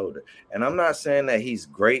on his shoulder. And I'm not saying that he's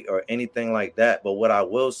great or anything like that, but what I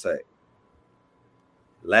will say,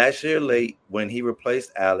 last year late, when he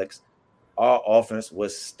replaced Alex, our offense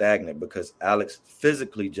was stagnant because Alex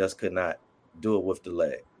physically just could not do it with the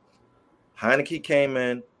leg. Heinicke came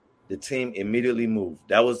in, the team immediately moved.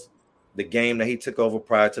 That was the game that he took over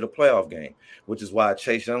prior to the playoff game, which is why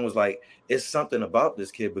Chase Young was like, it's something about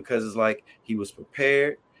this kid, because it's like he was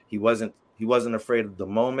prepared. He wasn't afraid of the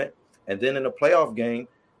moment. And then in the playoff game,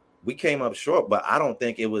 we came up short, but I don't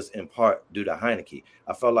think it was in part due to Heinicke.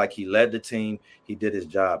 I felt like he led the team. He did his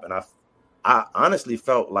job. And I honestly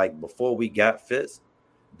felt like before we got Fitz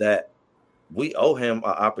that we owe him an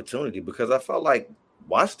opportunity, because I felt like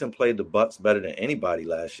Washington played the Bucks better than anybody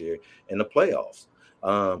last year in the playoffs.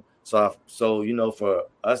 So you know, for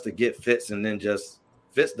us to get Fitz, and then just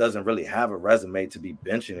Fitz doesn't really have a resume to be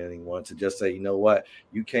benching anyone, to just say, you know what,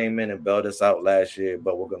 you came in and bailed us out last year,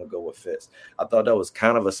 but we're going to go with Fitz. I thought that was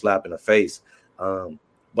kind of a slap in the face.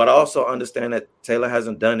 But I also understand that Taylor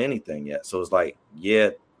hasn't done anything yet. So it's like, yeah,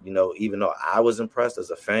 you know, even though I was impressed as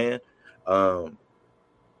a fan,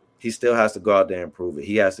 he still has to go out there and prove it.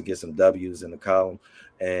 He has to get some W's in the column,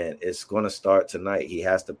 and it's going to start tonight. He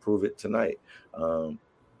has to prove it tonight.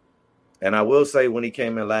 And I will say, when he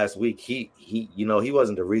came in last week, he you know, he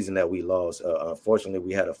wasn't the reason that we lost. Unfortunately,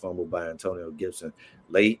 we had a fumble by Antonio Gibson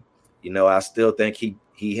late. You know, I still think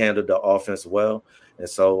he handled the offense well. And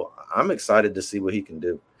so I'm excited to see what he can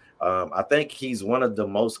do. I think he's one of the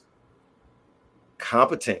most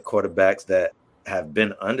competent quarterbacks that have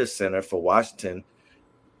been under center for Washington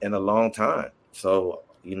in a long time. So,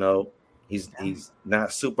 you know, he's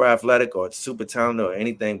not super athletic or super talented or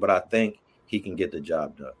anything, but I think he can get the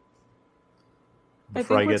job done.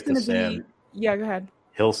 Before I get to Sam, yeah, go ahead.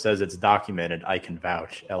 Hill says it's documented. I can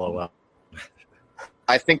vouch. LOL.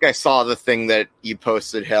 I think I saw the thing that you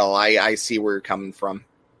posted, Hill. I see where you're coming from.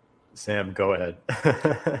 Sam, go ahead.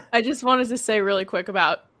 I just wanted to say really quick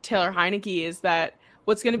about Taylor Heinicke is that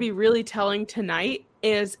what's going to be really telling tonight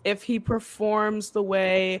is if he performs the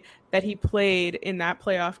way that he played in that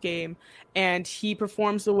playoff game, and he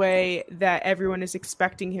performs the way that everyone is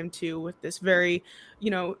expecting him to, with this very, you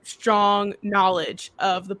know, strong knowledge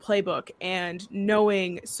of the playbook and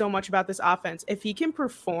knowing so much about this offense. If he can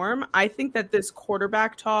perform, I think that this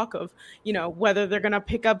quarterback talk of, you know, whether they're going to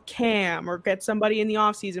pick up Cam or get somebody in the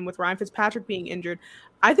offseason with Ryan Fitzpatrick being injured,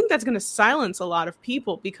 I think that's going to silence a lot of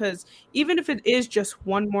people, because even if it is just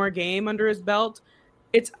one more game under his belt,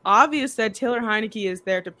 it's obvious that Taylor Heinicke is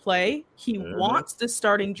there to play. He wants the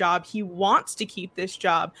starting job. He wants to keep this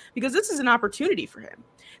job because this is an opportunity for him.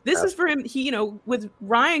 This is for him. He, you know, with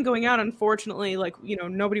Ryan going out, unfortunately, like, you know,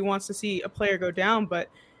 nobody wants to see a player go down, but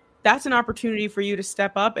that's an opportunity for you to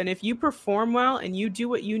step up. And if you perform well and you do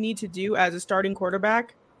what you need to do as a starting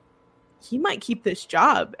quarterback, he might keep this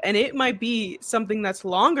job, and it might be something that's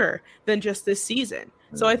longer than just this season.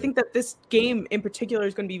 So I think that this game in particular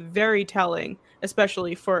is going to be very telling,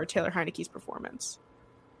 especially for Taylor Heinicke's performance.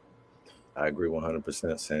 I agree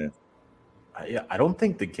 100%, Sam. Yeah, I don't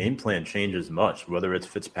think the game plan changes much, whether it's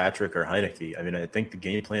Fitzpatrick or Heinicke. I mean, I think the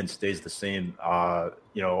game plan stays the same.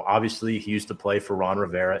 You know, obviously he used to play for Ron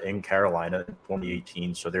Rivera in Carolina in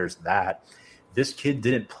 2018, so there's that. This kid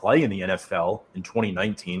didn't play in the NFL in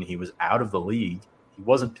 2019. He was out of the league. He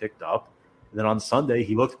wasn't picked up. And then on Sunday,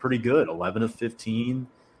 he looked pretty good. 11 of 15,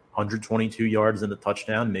 122 yards and a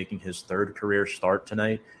touchdown, making his third career start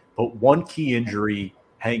tonight. But one key injury,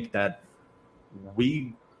 Hank, that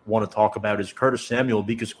we want to talk about is Curtis Samuel,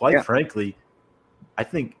 because quite frankly, I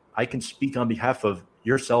think I can speak on behalf of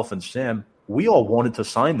yourself and Sam. We all wanted to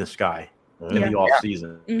sign this guy in the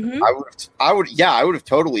offseason. Mm-hmm. I would have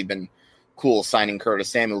totally been cool signing Curtis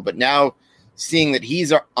Samuel, but now seeing that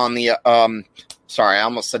he's on the sorry, I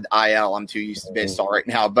almost said IL. I'm too used to baseball right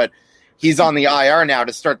now, but he's on the IR now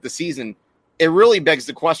to start the season. It really begs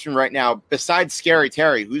the question right now, besides Scary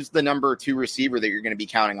Terry, who's the number 2 receiver that you're going to be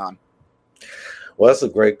counting on? Well, that's a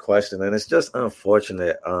great question, and it's just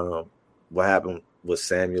unfortunate what happened with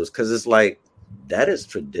Samuels, because it's like that is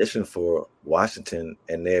tradition for Washington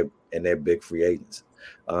and their big free agents.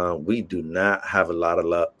 We do not have a lot of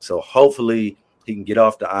luck, so hopefully he can get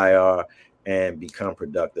off the IR and become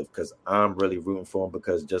productive, because I'm really rooting for him,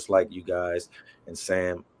 because just like you guys and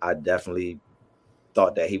Sam, I definitely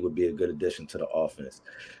thought that he would be a good addition to the offense.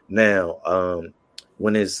 Now,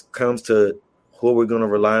 when it comes to who we're going to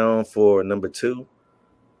rely on for number 2,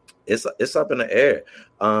 it's up in the air.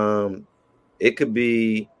 It could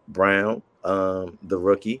be Brown, the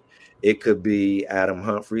rookie. It could be Adam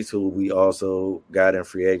Humphries, who we also got in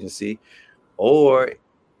free agency, or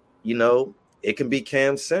it can be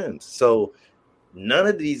Cam Sims. So none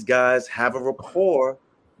of these guys have a rapport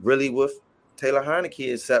really with Taylor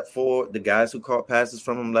Heinicke, except for the guys who caught passes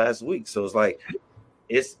from him last week. So it's like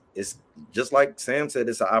it's just like Sam said,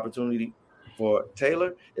 it's an opportunity for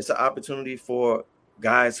Taylor. It's an opportunity for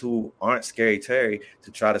guys who aren't Scary Terry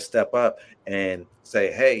to try to step up and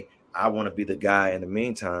say, hey, I want to be the guy in the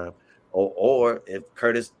meantime. Or if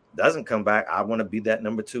Curtis doesn't come back, I want to be that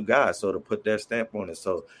number 2 guy. So to put their stamp on it.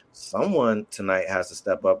 So someone tonight has to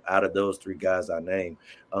step up out of those 3 guys I named.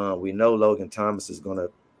 We know Logan Thomas is going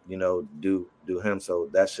to, do him. So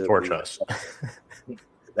that should torch us.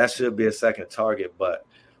 That should be a second target. But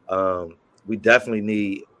we definitely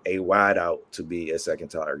need a wide out to be a second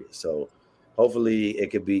target. So hopefully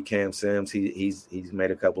it could be Cam Sims. He's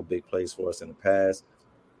made a couple big plays for us in the past.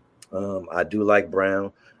 I do like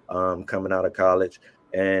Brown coming out of college.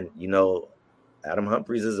 And, Adam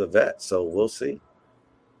Humphries is a vet, so we'll see.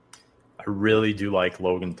 I really do like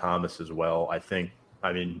Logan Thomas as well.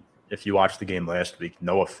 If you watched the game last week,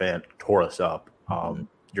 Noah Fant tore us up.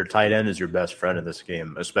 Your tight end is your best friend in this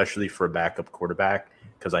game, especially for a backup quarterback,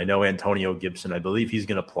 because I know Antonio Gibson, I believe he's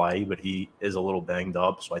going to play, but he is a little banged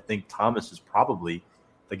up. So I think Thomas is probably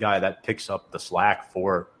the guy that picks up the slack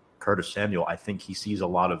for Curtis Samuel. I think he sees a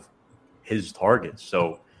lot of his targets.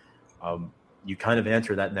 So you kind of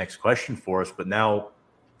answer that next question for us, but now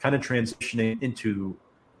kind of transitioning into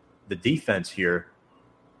the defense here,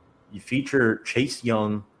 you feature Chase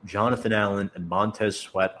Young, Jonathan Allen, and Montez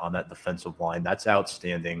Sweat on that defensive line. That's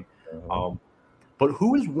outstanding. But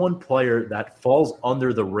who is one player that falls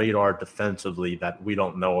under the radar defensively that we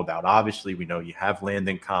don't know about? Obviously, we know you have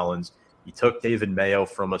Landon Collins. You took David Mayo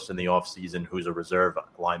from us in the offseason, who's a reserve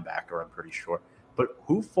linebacker, I'm pretty sure. But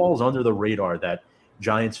who falls under the radar that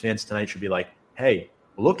Giants fans tonight should be like, hey,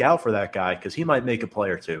 look out for that guy because he might make a play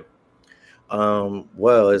or two?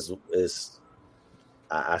 Well,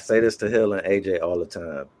 I say this to Hill and AJ all the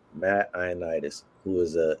time. Matt Ioannidis, who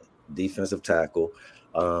is a defensive tackle,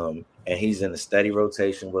 and he's in a steady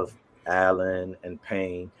rotation with Allen and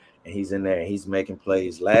Payne, and he's in there and he's making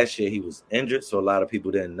plays. Last year he was injured, so a lot of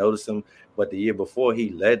people didn't notice him. But the year before, he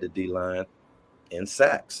led the D-line in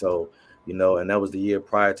sacks. So, and that was the year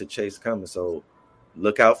prior to Chase coming. So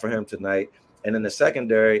look out for him tonight. And in the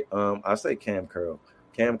secondary, I say Cam Curl.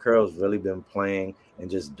 Cam Curl's really been playing and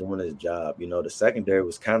just doing his job. The secondary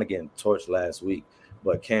was kind of getting torched last week,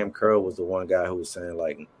 but Cam Curl was the one guy who was saying,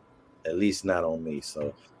 like, at least not on me.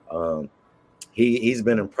 So he's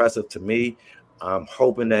been impressive to me. I'm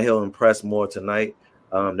hoping that he'll impress more tonight.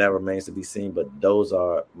 That remains to be seen, but those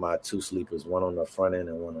are my 2 sleepers, one on the front end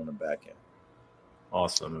and one on the back end.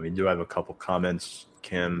 Awesome. We do have a couple comments.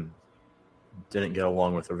 Kim didn't get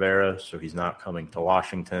along with Rivera, so he's not coming to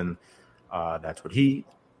Washington. That's what he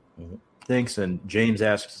thinks. And James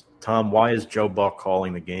asks, Tom, why is Joe Buck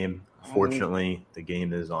calling the game? Fortunately, the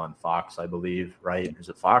game is on Fox, I believe, right? Is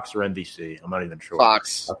it Fox or NBC? I'm not even sure.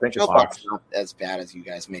 Fox. I think Joe it's Fox. Buck's not as bad as you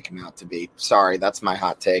guys make him out to be. Sorry, that's my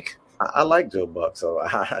hot take. I like Joe Buck, so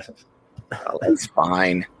He's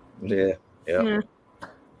fine. Yeah.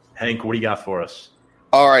 Hank, what do you got for us?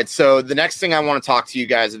 All right, so the next thing I want to talk to you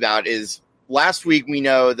guys about is last week we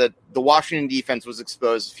know that the Washington defense was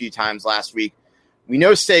exposed a few times last week. We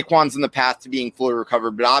know Saquon's in the path to being fully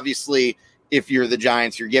recovered, but obviously if you're the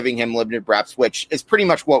Giants, you're giving him limited reps, which is pretty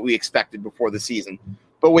much what we expected before the season.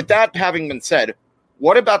 But with that having been said,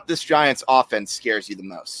 what about this Giants offense scares you the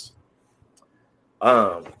most?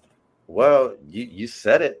 Well, you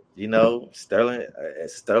said it.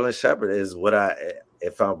 Sterling Shepard is what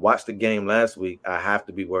if I watched the game last week, I have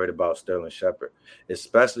to be worried about Sterling Shepard,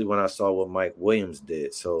 especially when I saw what Mike Williams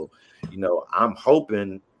did. So, I'm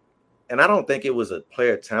hoping, and I don't think it was a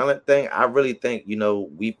player talent thing. I really think,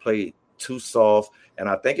 we played too soft, and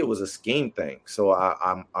I think it was a scheme thing. So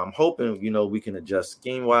I'm hoping, we can adjust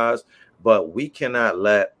scheme wise, but we cannot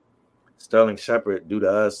let Sterling Shepard do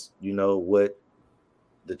to us, what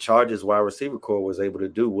the Chargers wide receiver core was able to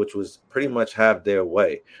do, which was pretty much have their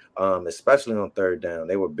way, especially on third down.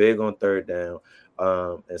 They were big on third down.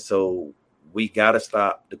 And so we got to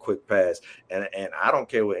stop the quick pass. And I don't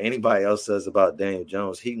care what anybody else says about Daniel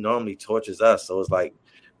Jones. He normally torches us. So it's like,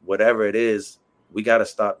 whatever it is, we got to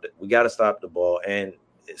stop. We got to stop the ball. And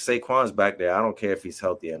Saquon's back there. I don't care if he's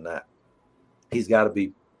healthy or not. He's got to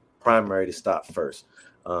be primary to stop first,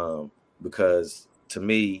 because to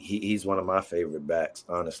me, he's one of my favorite backs,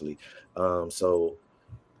 honestly. So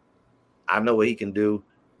I know what he can do.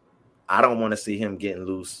 I don't want to see him getting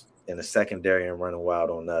loose in the secondary and running wild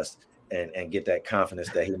on us and get that confidence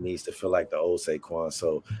that he needs to feel like the old Saquon.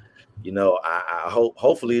 So, I hope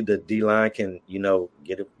hopefully the D-line can,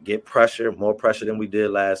 get pressure, more pressure than we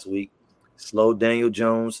did last week, slow Daniel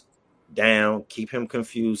Jones down, keep him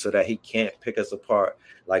confused so that he can't pick us apart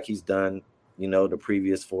like he's done, the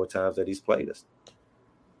previous 4 times that he's played us.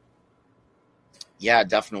 Yeah,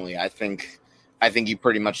 definitely. I think you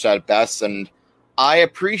pretty much said it best. And I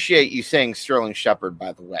appreciate you saying Sterling Shepard,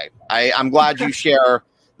 by the way. I'm glad you share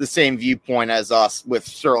the same viewpoint as us, with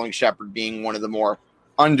Sterling Shepard being one of the more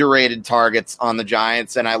underrated targets on the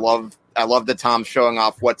Giants. And I love that Tom's showing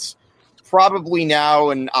off what's probably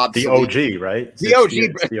now an obsolete. The OG, right? The OG.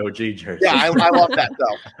 The OG jersey. Yeah, I love that,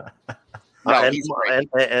 though. No, he's great.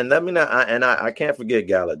 And let me not, I can't forget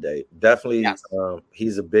Galladay. Definitely, yes.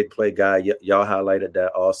 He's a big play guy. Y'all highlighted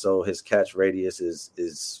that also. His catch radius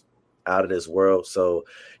is out of this world. So,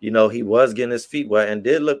 he was getting his feet wet and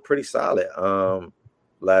did look pretty solid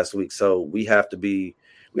last week. So we have to be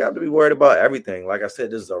worried about everything. Like I said,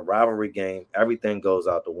 this is a rivalry game. Everything goes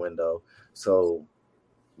out the window. So,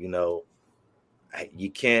 you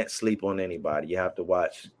can't sleep on anybody. You have to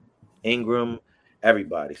watch Ingram,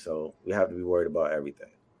 everybody. So we have to be worried about everything.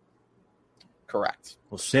 Correct.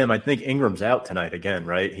 Well, Sam, I think Ingram's out tonight again,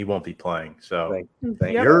 right? He won't be playing. So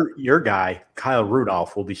thank your guy, Kyle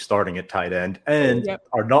Rudolph, will be starting at tight end. And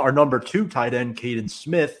our number 2 tight end, Caden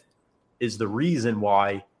Smith, is the reason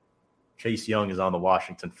why Chase Young is on the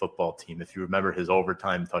Washington football team, if you remember his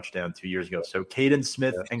overtime touchdown 2 years ago. So Caden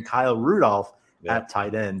Smith and Kyle Rudolph at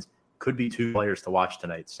tight end could be 2 players to watch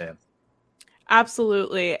tonight, Sam.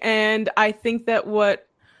 Absolutely. And I think that what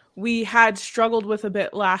we had struggled with a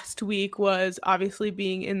bit last week was obviously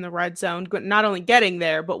being in the red zone, not only getting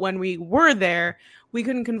there, but when we were there, we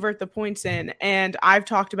couldn't convert the points in. And I've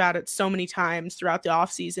talked about it so many times throughout the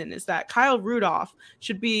offseason, is that Kyle Rudolph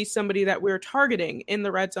should be somebody that we're targeting in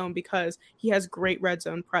the red zone because he has great red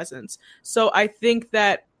zone presence. So I think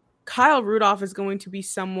that Kyle Rudolph is going to be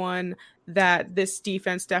someone that this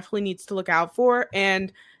defense definitely needs to look out for.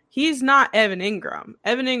 And he's not Evan Ingram.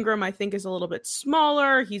 Evan Ingram, I think, is a little bit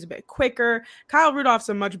smaller. He's a bit quicker. Kyle Rudolph's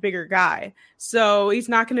a much bigger guy. So he's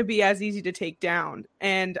not going to be as easy to take down.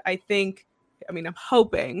 And I'm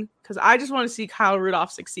hoping, because I just want to see Kyle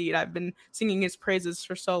Rudolph succeed. I've been singing his praises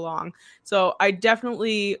for so long. So I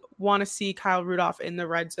definitely want to see Kyle Rudolph in the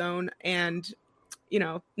red zone. And,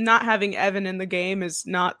 not having Evan in the game is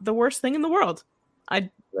not the worst thing in the world. I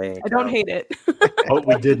don't hate it. But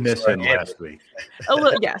we did miss him last week. A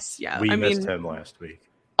little, yes, yeah. We missed him last week.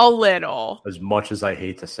 A little. As much as I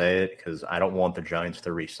hate to say it, because I don't want the Giants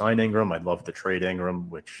to re-sign Ingram. I'd love to trade Ingram,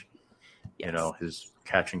 which, his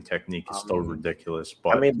catching technique is still ridiculous.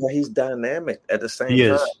 But but he's dynamic at the same time. He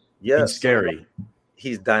is. Yes. He's scary.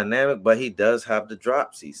 He's dynamic, but he does have the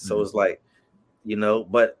dropsies. So it's like,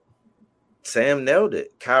 but Sam nailed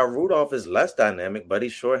it. Kyle Rudolph is less dynamic, but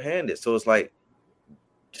he's short-handed. So it's like,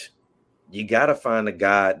 you got to find a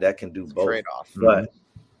guy that can do both. Trade-off. But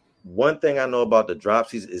one thing I know about the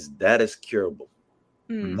dropsies is that is curable.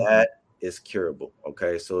 That is curable.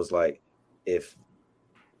 Okay. So it's like, if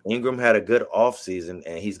Ingram had a good offseason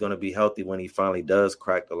and he's going to be healthy when he finally does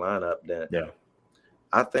crack the lineup, then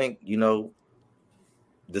I think, the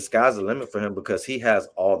sky's the limit for him because he has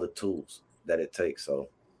all the tools that it takes. So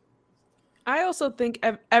I also think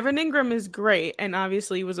Evan Ingram is great, and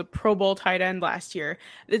obviously he was a Pro Bowl tight end last year.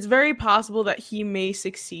 It's very possible that he may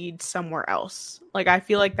succeed somewhere else. Like, I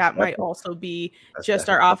feel like that might also be just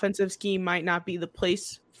our offensive scheme might not be the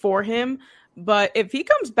place for him. But if he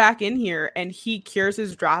comes back in here and he cures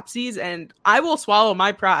his dropsies, and I will swallow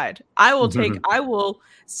my pride. I will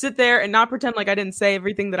sit there and not pretend like I didn't say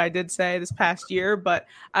everything that I did say this past year, but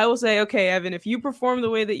I will say, okay, Evan, if you perform the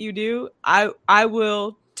way that you do, I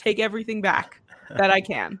will take everything back that I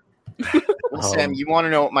can. Well, Sam, you want to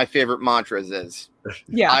know what my favorite mantras is?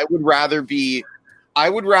 Yeah. I would rather be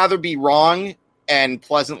wrong and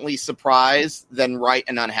pleasantly surprised than right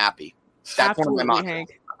and unhappy. That's Absolutely, one of my mantras.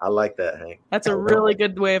 Hank. I like that, Hank. That's a really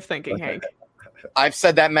good way of thinking, Hank. I've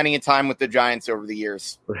said that many a time with the Giants over the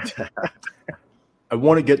years. I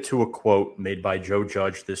want to get to a quote made by Joe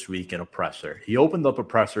Judge this week in a presser. He opened up a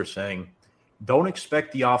presser saying, "Don't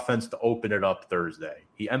expect the offense to open it up Thursday."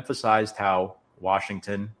 He emphasized how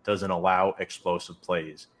Washington doesn't allow explosive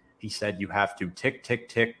plays. He said you have to tick, tick,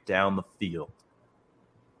 tick down the field.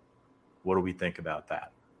 What do we think about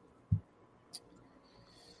that?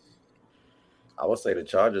 I would say the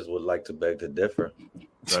Chargers would like to beg to differ.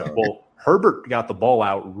 Right. Well, Herbert got the ball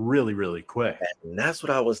out really, really quick. And that's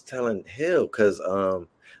what I was telling Hill, because a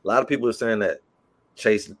lot of people are saying that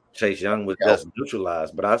Chase Young was just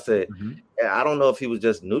neutralized. But I said, I don't know if he was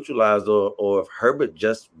just neutralized or if Herbert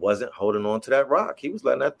just wasn't holding on to that rock. He was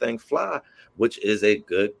letting that thing fly, which is a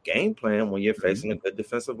good game plan when you're facing a good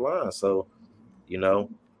defensive line. So,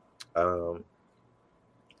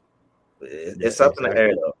 it's up in the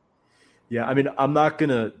air, though. Yeah, I mean, I'm not going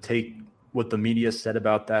to take what the media said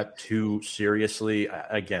about that too seriously.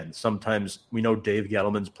 Again, sometimes we know Dave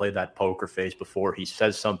Gettleman's played that poker face before. He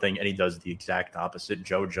says something and he does the exact opposite.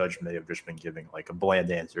 Joe Judge may have just been giving like a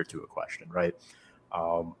bland answer to a question, right?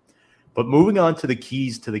 But moving on to the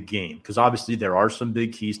keys to the game, because obviously there are some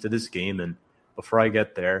big keys to this game. And before I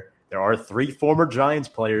get there are 3 former Giants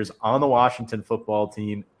players on the Washington football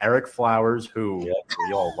team. Ereck Flowers, who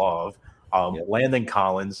we all love. Landon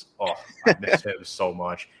Collins. Oh, I miss him so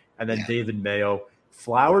much. And then David Mayo.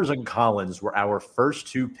 Flowers and Collins were our first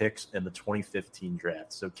 2 picks in the 2015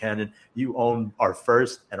 draft. So, Cannon, you own our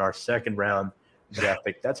first and our second round draft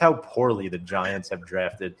pick. That's how poorly the Giants have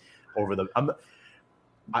drafted over the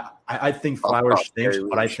I think Flowers stinks,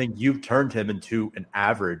 but I think you've turned him into an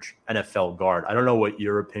average NFL guard. I don't know what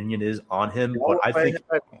your opinion is on him, but I think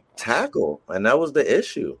tackle, and that was the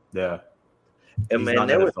issue. Yeah. And man,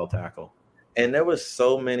 there was NFL tackle. And there were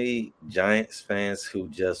so many Giants fans who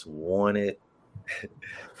just wanted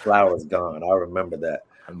Flowers gone. I remember that.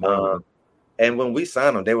 And when we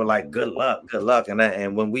signed him, they were like, good luck.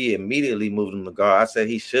 And when we immediately moved him to guard, I said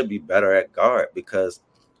he should be better at guard because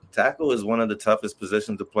tackle is one of the toughest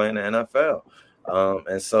positions to play in the NFL.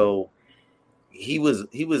 And so he was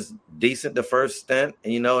decent the first stint,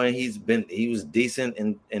 and he was decent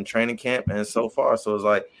in training camp and so far. So it's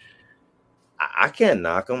like, I can't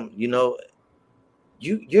knock him.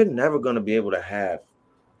 You're never going to be able to have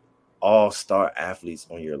all-star athletes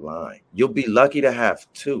on your line. You'll be lucky to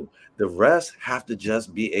have 2. The rest have to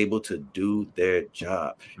just be able to do their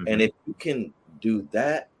job. And if you can do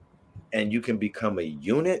that and you can become a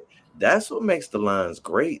unit, that's what makes the lines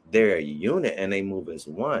great. They're a unit and they move as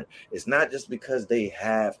one. It's not just because they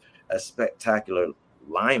have a spectacular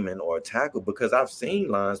lineman or a tackle, because I've seen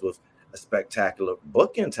lines with a spectacular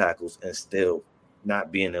bookend tackles and still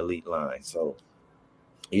not be an elite line. So,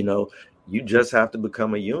 you just have to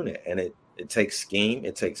become a unit, and it takes scheme,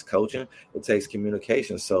 it takes coaching, it takes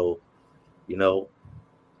communication. So,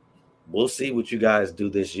 we'll see what you guys do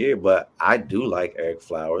this year, but I do like Ereck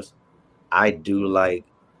Flowers. I do like,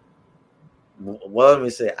 let me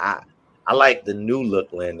say, I like the new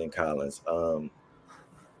look Landon Collins.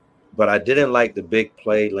 But I didn't like the big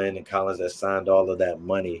play Landon Collins that signed all of that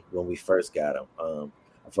money when we first got him.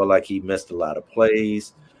 I felt like he missed a lot of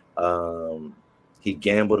plays. He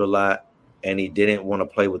gambled a lot, and he didn't want to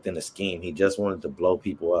play within the scheme. He just wanted to blow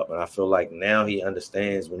people up. And I feel like now he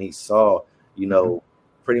understands when he saw,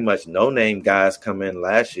 pretty much no-name guys come in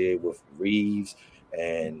last year with Reeves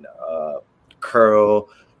and Curl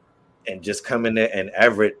and just come in there and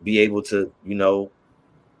Everett be able to,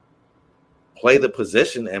 play the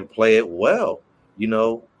position and play it well,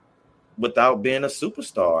 without being a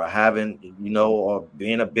superstar, or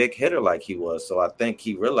being a big hitter like he was. So I think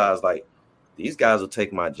he realized, like, these guys will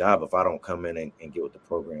take my job if I don't come in and get with the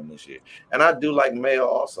program this year. And I do like Mayo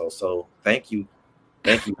also. So thank you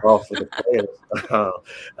all for the players.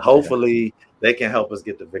 Hopefully they can help us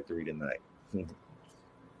get the victory tonight.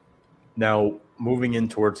 Now, moving in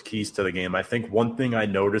towards keys to the game, I think one thing I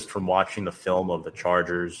noticed from watching the film of the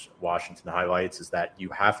Chargers Washington highlights is that you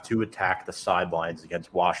have to attack the sidelines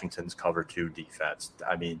against Washington's cover 2 defense.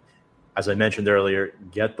 I mean, as I mentioned earlier,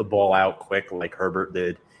 get the ball out quick like Herbert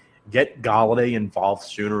did. Get Golladay involved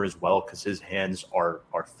sooner as well because his hands are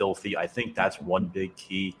filthy. I think that's one big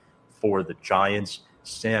key for the Giants.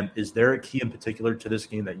 Sam, is there a key in particular to this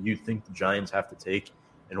game that you think the Giants have to take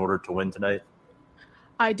in order to win tonight?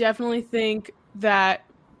 I definitely think that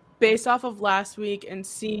based off of last week and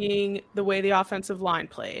seeing the way the offensive line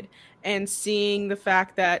played and seeing the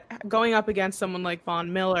fact that going up against someone like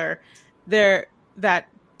Von Miller, that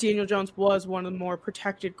Daniel Jones was one of the more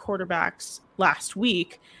protected quarterbacks last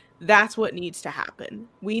week, that's what needs to happen.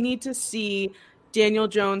 We need to see Daniel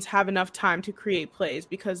Jones have enough time to create plays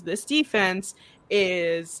because this defense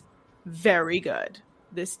is very good.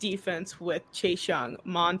 This defense with Chase Young,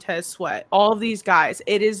 Montez Sweat, all of these guys,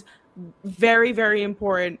 it is very, very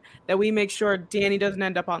important that we make sure Danny doesn't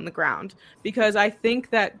end up on the ground, because I think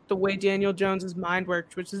that the way Daniel Jones's mind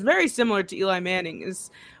works, which is very similar to Eli Manning,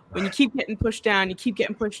 is when you keep getting pushed down, and you keep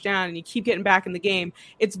getting back in the game,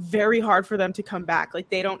 it's very hard for them to come back. Like,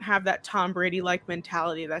 they don't have that Tom Brady-like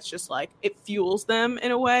mentality that's just like, it fuels them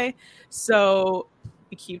in a way. So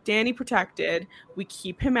we keep Danny protected, we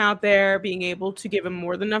keep him out there, being able to give him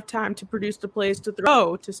more than enough time to produce the plays to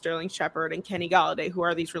throw to Sterling Shepard and Kenny Golladay, who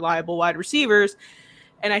are these reliable wide receivers.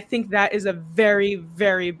 And I think that is a very,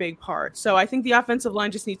 very big part. So I think the offensive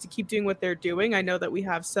line just needs to keep doing what they're doing. I know that we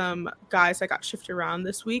have some guys that got shifted around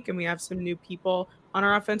this week, and we have some new people on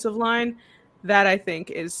our offensive line. That I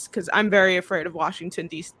think is because I'm very afraid of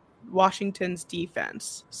Washington's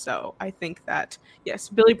defense. So I think that, yes,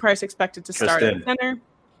 Billy Price expected to start at center.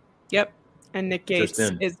 Yep. And Nick Gates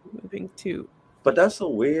is moving to. But that's a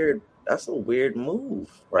weird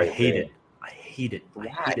move, right? I hate it. I hate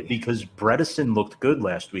it because Bredesen looked good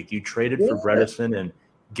last week. You traded for Bredesen, and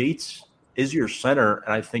Gates is your center.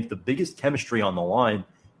 And I think the biggest chemistry on the line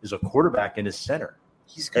is a quarterback in his center.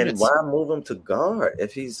 He's good. And why move him to guard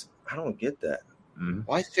if he's – I don't get that. Mm-hmm.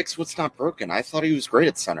 Why fix what's not broken? I thought he was great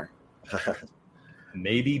at center.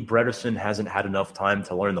 Maybe Bredesen hasn't had enough time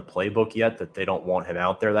to learn the playbook yet that they don't want him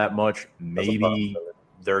out there that much. Maybe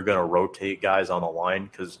they're going to rotate guys on the line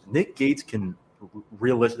because Nick Gates can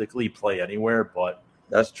realistically play anywhere, but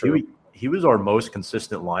that's true. He was our most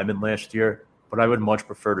consistent lineman last year, but I would much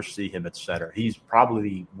prefer to see him at center. He's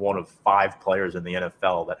probably one of 5 players in the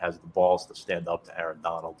NFL that has the balls to stand up to Aaron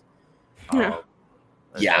Donald.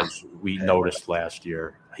 As we noticed last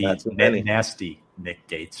year. He's nasty Nick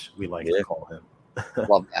Gates, we like to call him.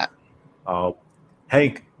 Love that.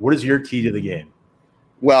 Hank, what is your key to the game?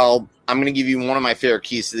 Well, I'm going to give you one of my favorite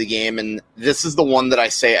keys to the game, and this is the one that I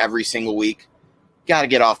say every single week. Got to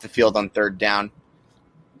get off the field on third down.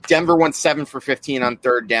 Denver went 7 for 15 on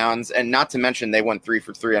third downs, and not to mention they went 3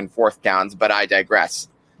 for 3 on fourth downs, but I digress.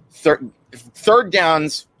 Third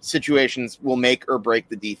downs situations will make or break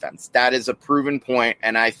the defense. That is a proven point,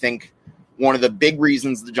 and I think one of the big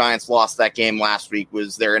reasons the Giants lost that game last week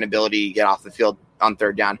was their inability to get off the field on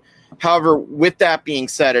third down. However, with that being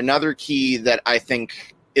said, another key that I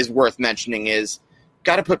think is worth mentioning is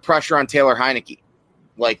got to put pressure on Taylor Heinicke.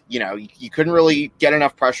 Like, you couldn't really get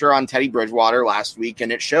enough pressure on Teddy Bridgewater last week,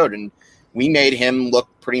 and it showed, and we made him look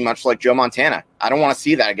pretty much like Joe Montana. I don't want to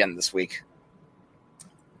see that again this week.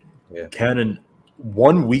 Yeah. Cannon,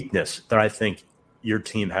 one weakness that I think your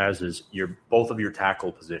team has is both of your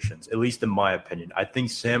tackle positions, at least in my opinion. I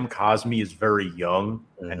think Sam Cosmi is very young,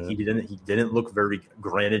 and he didn't look very –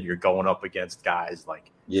 granted, you're going up against guys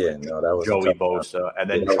like that was Joey Bosa. And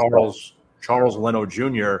then Charles Leno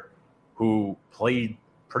Jr., who played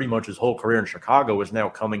pretty much his whole career in Chicago, is now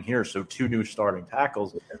coming here. So 2 new starting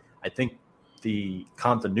tackles. Yeah. I think the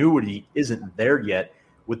continuity isn't there yet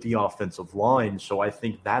with the offensive line. So I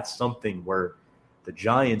think that's something where the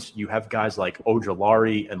Giants, you have guys like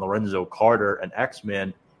Ojulari and Lorenzo Carter and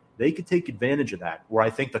X-Man, they could take advantage of that, where I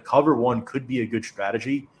think the cover one could be a good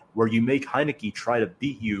strategy where you make Heinicke try to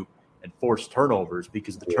beat you and force turnovers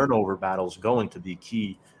because the turnover battle is going to be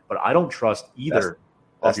key. But I don't trust either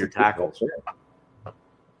of your tackles.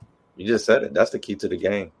 You just said it. That's the key to the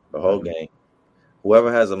game, the whole game.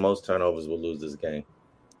 Whoever has the most turnovers will lose this game.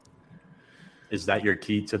 Is that your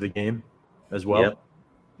key to the game as well?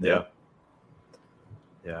 Yeah.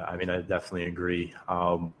 Yeah, I mean, I definitely agree.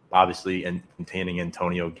 Obviously, and containing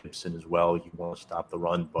Antonio Gibson as well, you want to stop the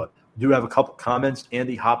run. But we do have a couple comments.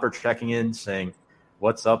 Andy Hopper checking in saying,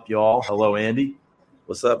 "What's up, y'all?" Hello, Andy.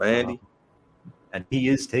 What's up, Andy? And he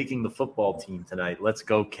is taking the football team tonight. Let's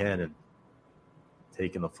go, Cannon.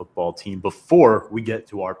 Taking the football team. Before we get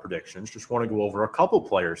to our predictions, just want to go over a couple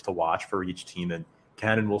players to watch for each team. And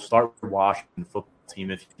Cannon, we'll start with the Washington football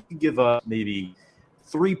team. If you could give us maybe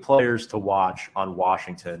 3 players to watch on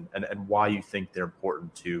Washington and why you think they're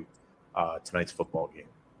important to tonight's football game.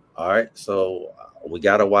 All right, so we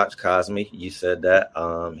got to watch Cosmi. You said that.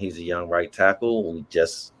 He's a young right tackle. We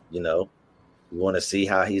just, we want to see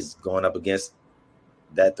how he's going up against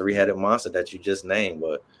that 3-headed monster that you just named,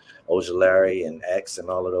 but Ojulari and X and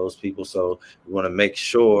all of those people. So we want to make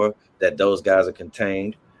sure that those guys are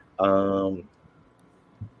contained. I'm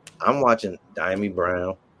watching Dyami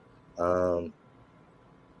Brown.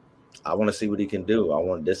 I want to see what he can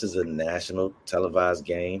do. This is a national televised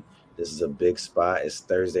game. This is a big spot. It's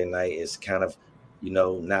Thursday night. It's kind of,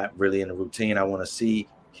 not really in the routine. I want to see,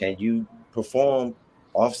 can you perform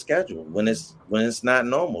off schedule when it's not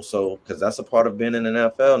normal? So, because that's a part of being in the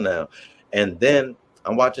NFL now. And then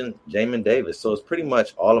I'm watching Jamin Davis. So it's pretty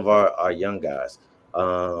much all of our young guys.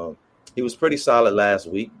 He was pretty solid last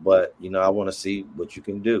week, but, I want to see what you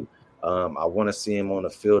can do. I want to see him on the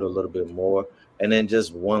field a little bit more. And then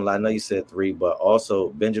just one, I know you said 3, but also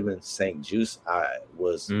Benjamin St-Juste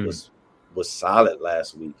was solid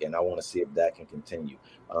last week, and I want to see if that can continue.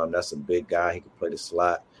 That's a big guy. He can play the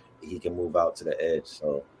slot. He can move out to the edge.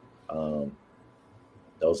 So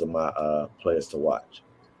those are my players to watch.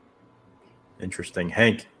 Interesting.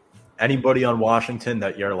 Hank, anybody on Washington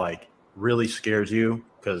that you're like really scares you?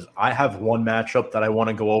 Because I have one matchup that I want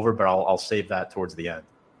to go over, but I'll save that towards the end.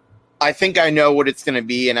 I think I know what it's going to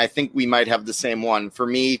be, and I think we might have the same one. For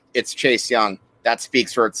me, it's Chase Young. That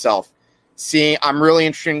speaks for itself. I'm really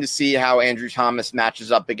interested to see how Andrew Thomas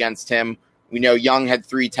matches up against him. We know Young had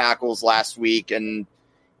 3 tackles last week, and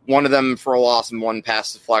one of them for a loss and 1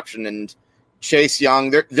 pass deflection. And Chase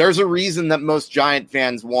Young, there's a reason that most Giant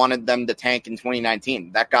fans wanted them to tank in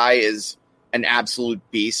 2019. That guy is an absolute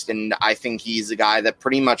beast, and I think he's a guy that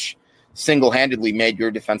pretty much single-handedly made your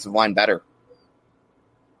defensive line better.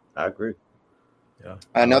 I agree. Yeah.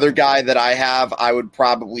 Another guy that I would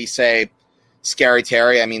probably say Scary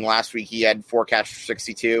Terry. I mean, last week he had 4 catches for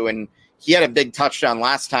 62, and he had a big touchdown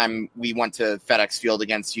last time we went to FedEx Field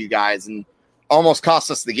against you guys and almost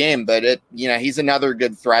cost us the game, but he's another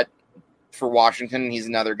good threat for Washington. He's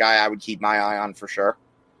another guy I would keep my eye on for sure.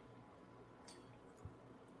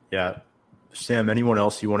 Yeah. Sam, anyone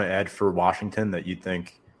else you want to add for Washington that you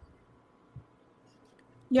think?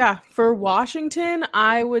 Yeah, for Washington,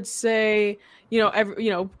 I would say,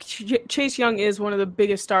 Chase Young is one of the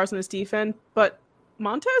biggest stars in this defense, but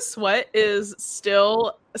Montez Sweat is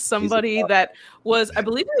still somebody that was, I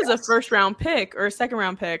believe it was a first-round pick or a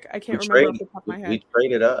second-round pick. I can't remember off the top of my head. We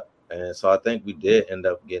traded up, and so I think we did end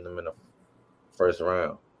up getting him in the first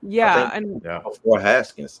round. Yeah, before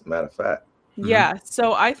Haskins, matter of fact. Yeah,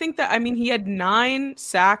 so I think that, he had 9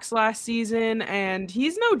 sacks last season, and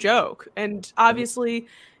he's no joke. And obviously,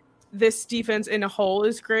 this defense in a whole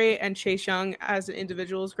is great, and Chase Young as an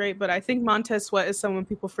individual is great, but I think Montez Sweat is someone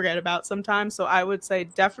people forget about sometimes. So I would say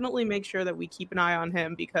definitely make sure that we keep an eye on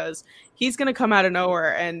him, because he's going to come out of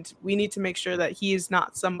nowhere, and we need to make sure that he is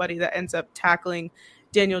not somebody that ends up tackling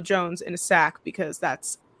Daniel Jones in a sack, because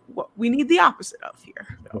that's what we need the opposite of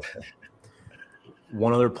here.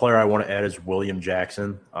 One other player I want to add is William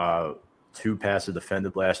Jackson. 2 passes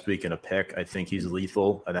defended last week and a pick. I think he's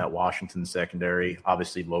lethal in that Washington secondary.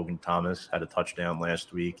 Obviously, Logan Thomas had a touchdown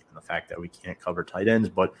last week, and the fact that we can't cover tight ends.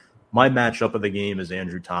 But my matchup of the game is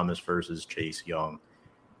Andrew Thomas versus Chase Young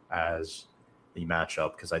as the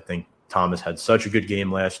matchup, because I think Thomas had such a good game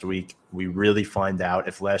last week. We really find out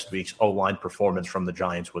if last week's O-line performance from the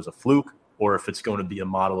Giants was a fluke or if it's going to be a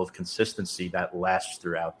model of consistency that lasts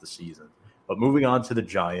throughout the season. But moving on to the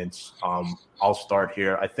Giants, I'll start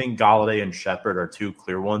here. I think Golladay and Shepard are 2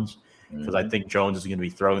 clear ones, because I think Jones is going to be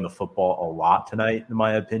throwing the football a lot tonight, in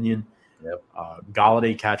my opinion. Yep.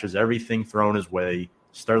 Golladay catches everything thrown his way.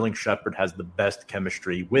 Sterling Shepard has the best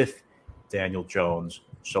chemistry with Daniel Jones.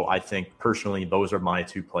 So I think, personally, those are my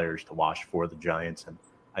 2 players to watch for the Giants. And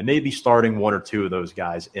I may be starting 1 or 2 of those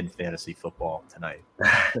guys in fantasy football tonight.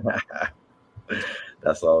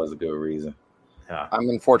 That's always a good reason. Yeah. I'm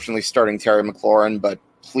unfortunately starting Terry McLaurin, but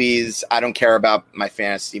please, I don't care about my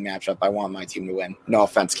fantasy matchup. I want my team to win. No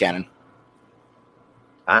offense, Cannon.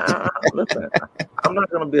 Listen, I'm not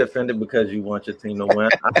going to be offended because you want your team to win.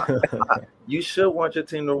 You should want your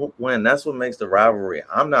team to win. That's what makes the rivalry.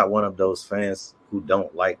 I'm not one of those fans who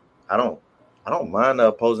don't like. I don't mind the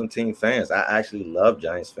opposing team fans. I actually love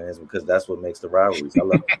Giants fans because that's what makes the rivalries. I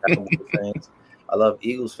love Cowboys fans. I love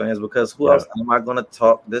Eagles fans because who else am I going to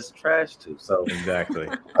talk this trash to? So exactly.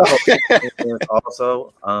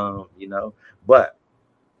 Also, but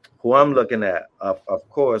who I'm looking at, of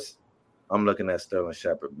course, I'm looking at Sterling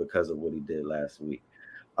Shepard because of what he did last week.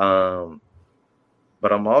 But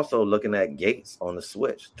I'm also looking at Gates on the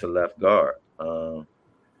switch to left guard.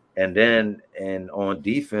 And on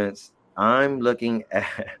defense, I'm looking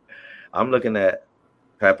at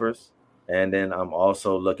Peppers, and then I'm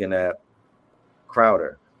also looking at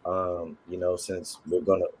Crowder. Since we're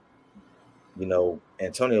gonna,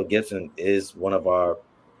 Antonio Gibson is one of our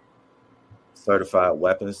certified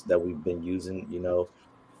weapons that we've been using,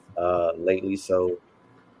 lately. So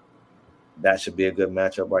that should be a good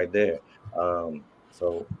matchup right there.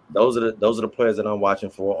 So those are the players that I'm watching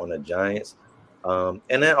for on the Giants. And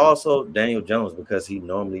then also Daniel Jones, because he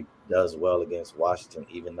normally does well against Washington,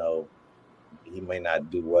 even though he may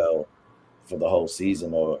not do well for the whole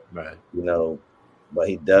season but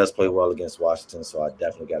he does play well against Washington, so I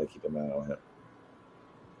definitely got to keep an eye on him.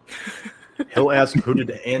 He'll ask, who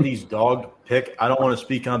did Andy's dog pick? I don't want to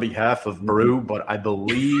speak on behalf of Brew, but I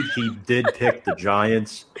believe he did pick the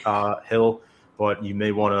Giants, Hill, but you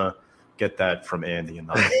may want to get that from Andy. And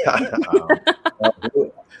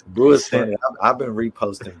Brew is funny. I've been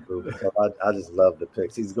reposting Brew because I just love the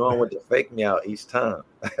picks. He's going with the fake me out each time.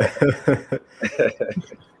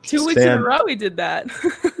 2 weeks in a row he did that.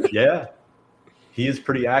 Yeah. He is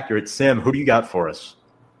pretty accurate. Sam, who do you got for us?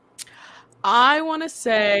 I want to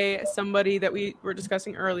say somebody that we were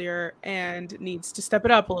discussing earlier and needs to step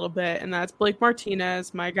it up a little bit, and that's Blake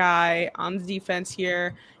Martinez, my guy on the defense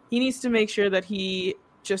here. He needs to make sure that he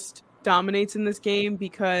just dominates in this game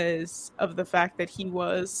because of the fact that he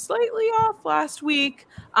was slightly off last week.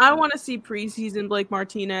 I want to see preseason Blake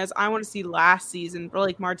Martinez. I want to see last season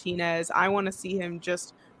Blake Martinez. I want to see him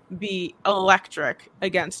just be electric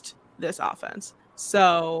against this offense.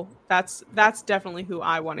 So that's definitely who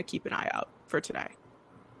I want to keep an eye out for today.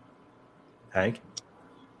 Hank?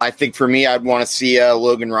 I think for me, I'd want to see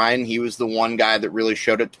Logan Ryan. He was the one guy that really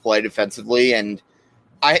showed up to play defensively, and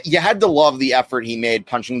you had to love the effort he made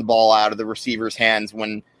punching the ball out of the receiver's hands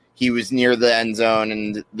when he was near the end zone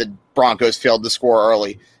and the Broncos failed to score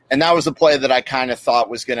early. And that was a play that I kind of thought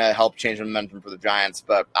was going to help change the momentum for the Giants,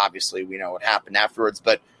 but obviously we know what happened afterwards.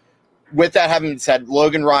 But with that having been said,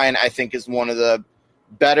 Logan Ryan, I think, is one of the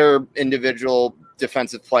better individual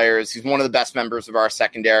defensive players. He's one of the best members of our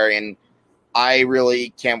secondary, and I really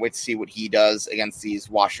can't wait to see what he does against these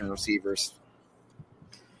Washington receivers.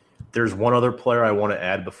 There's one other player I want to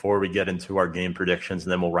add before we get into our game predictions,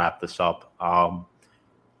 and then we'll wrap this up.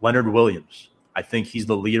 Leonard Williams. I think he's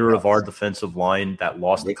the leader of our defensive line that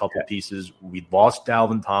lost a couple pieces. We lost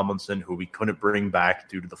Dalvin Tomlinson, who we couldn't bring back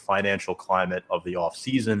due to the financial climate of the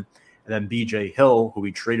offseason. And then B.J. Hill, who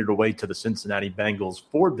we traded away to the Cincinnati Bengals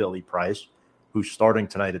for Billy Price, who's starting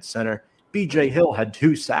tonight at center. B.J. Hill had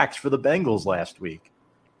 2 sacks for the Bengals last week.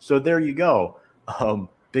 So there you go.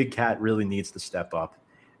 Big Cat really needs to step up.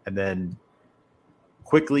 And then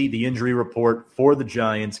quickly, the injury report for the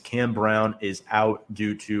Giants. Cam Brown is out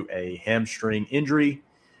due to a hamstring injury.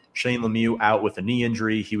 Shane Lemieux out with a knee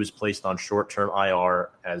injury. He was placed on short-term IR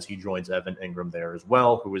as he joins Evan Ingram there as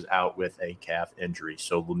well, who is out with a calf injury.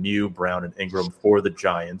 So Lemieux, Brown, and Ingram for the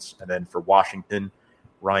Giants. And then for Washington,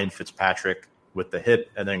 Ryan Fitzpatrick with the hip,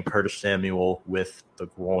 and then Curtis Samuel with the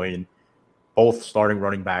groin. Both starting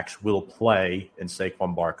running backs will play in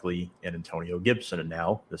Saquon Barkley and Antonio Gibson. And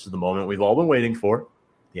now this is the moment we've all been waiting for.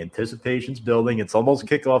 The anticipation's building. It's almost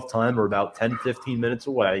kickoff time. We're about 10, 15 minutes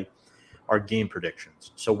away. Our game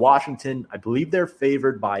predictions. So Washington, I believe they're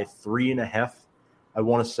favored by 3.5, I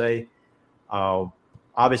want to say.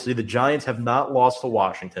 Obviously, the Giants have not lost to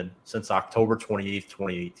Washington since October 28th,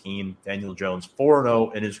 2018. Daniel Jones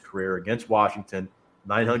 4-0 in his career against Washington,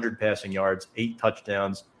 900 passing yards, 8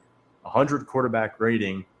 touchdowns, 100 quarterback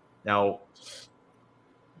rating. Now,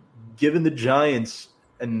 given the Giants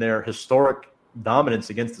and their historic dominance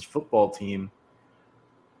against this football team,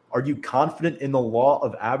 are you confident in the law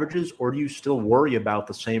of averages, or do you still worry about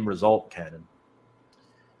the same result, Cannon?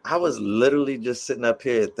 I was literally just sitting up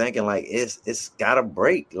here thinking, like, it's got to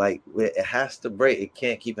break. Like, it has to break. It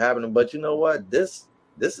can't keep happening. But you know what? This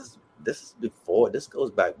is before. This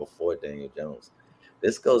goes back before Daniel Jones.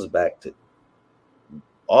 This goes back to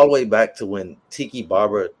all the way back to when Tiki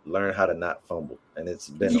Barber learned how to not fumble, and it's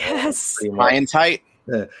been high and tight.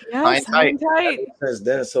 Yes, high and tight. Since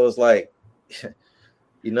then, so it's like.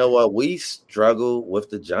 You know what? We struggle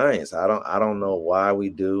with the Giants. I don't know why we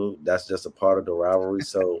do. That's just a part of the rivalry.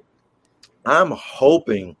 So I'm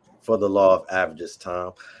hoping for the law of averages,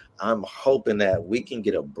 Tom. I'm hoping that we can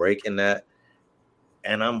get a break in that.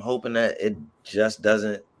 And I'm hoping that it just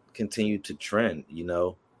doesn't continue to trend, in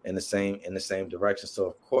the same direction. So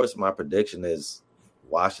of course my prediction is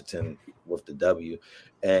Washington with the W.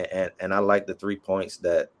 And I like the 3 points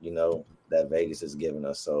that that Vegas is giving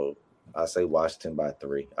us. So I'll say Washington by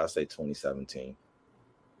 3. I'll say 2017.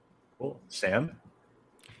 Cool. Sam?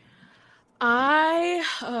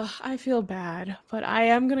 I feel bad, but I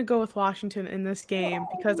am going to go with Washington in this game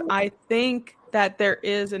because I think that there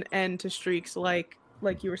is an end to streaks like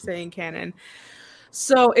you were saying, Cannon.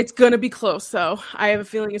 So it's going to be close, though. I have a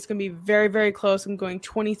feeling it's going to be very, very close. I'm going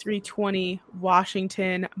 23-20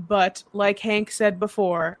 Washington. But like Hank said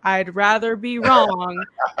before, I'd rather be wrong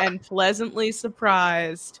and pleasantly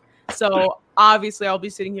surprised. So obviously I'll be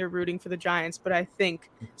sitting here rooting for the Giants, but I think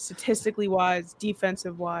statistically wise,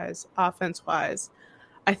 defensive wise, offense wise,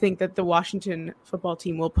 I think that the Washington football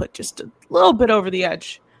team will put just a little bit over the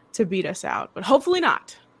edge to beat us out, but hopefully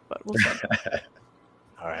not. But we'll see.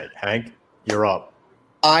 All right, Hank, you're up.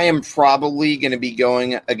 I am probably going to be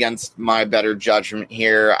going against my better judgment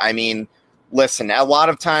here. I mean, listen, a lot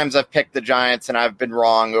of times I've picked the Giants and I've been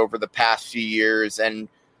wrong over the past few years, and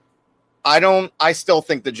I still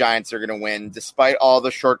think the Giants are going to win despite all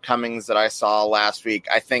the shortcomings that I saw last week.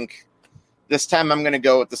 I think this time I'm going to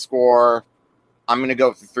go with the score. I'm going to go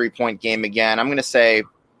with the 3-point game again. I'm going to say,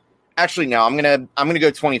 actually, no, I'm going to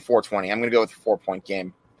go 24-20. I'm going to go with a 4-point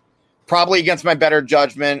game. Probably against my better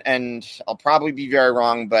judgment, and I'll probably be very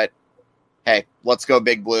wrong, but hey, let's go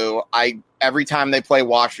Big Blue. Every time they play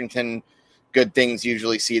Washington, good things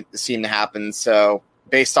usually seem to happen. So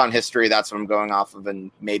based on history, that's what I'm going off of,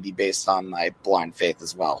 and maybe based on my blind faith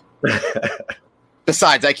as well.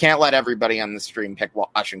 Besides, I can't let everybody on the stream pick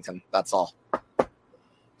Washington. That's all.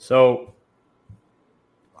 So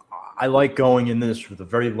I like going in this with a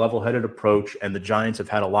very level-headed approach, and the Giants have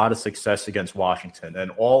had a lot of success against Washington.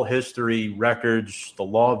 And all history, records, the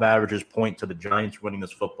law of averages point to the Giants winning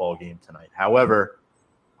this football game tonight. However,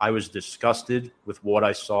 I was disgusted with what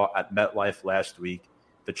I saw at MetLife last week.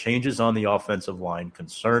 The changes on the offensive line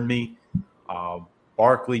concern me.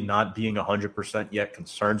 Barkley not being 100% yet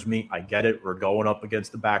concerns me. I get it. We're going up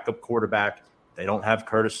against the backup quarterback. They don't have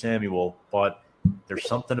Curtis Samuel, but there's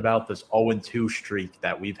something about this 0-2 streak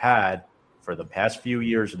that we've had for the past few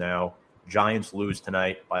years now. Giants lose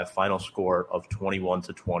tonight by a final score of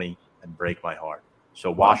 21-20 and break my heart. So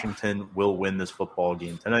Washington will win this football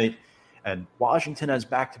game tonight. And Washington has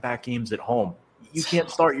back-to-back games at home. You can't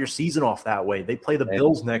start your season off that way. They play the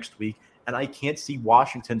Bills next week, and I can't see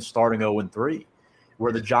Washington starting 0-3,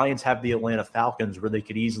 where the Giants have the Atlanta Falcons, where they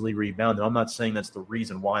could easily rebound. And I'm not saying that's the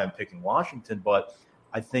reason why I'm picking Washington, but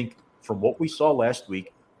I think from what we saw last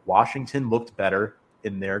week, Washington looked better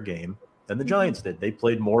in their game than the Giants did. They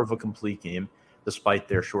played more of a complete game despite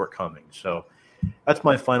their shortcomings. So that's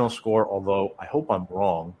my final score, although I hope I'm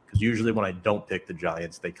wrong, because usually when I don't pick the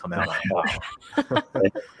Giants, they come out on top.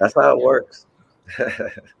 That's how it works.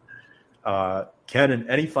 Kenan,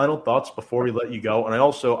 any final thoughts before we let you go? And I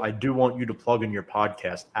do want you to plug in your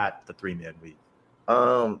podcast at the 3-Man Week.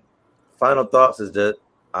 Final thoughts is that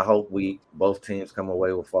I hope both teams come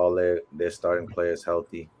away with all their starting players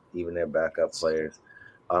healthy, even their backup players.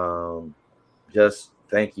 Just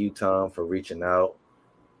thank you, Tom, for reaching out.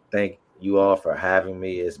 Thank you all for having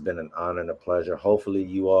me. It's been an honor and a pleasure. Hopefully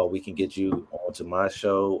we can get you onto my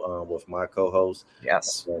show with my co-host.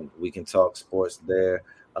 Yes. And we can talk sports there.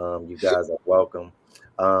 You guys are welcome.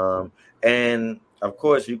 And of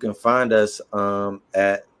course, you can find us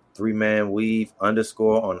at 3ManWeave _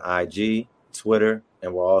 on IG, Twitter,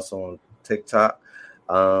 and we're also on TikTok.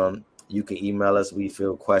 You can email us. We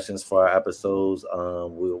field questions for our episodes.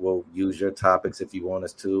 We'll use your topics if you want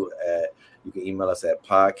us to. You can email us at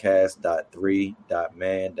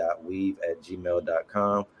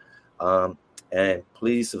podcast.3.man.weave@gmail.com. And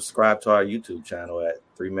please subscribe to our YouTube channel at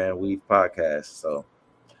 3Man Weave Podcast. So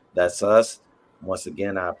that's us. Once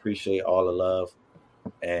again, I appreciate all the love,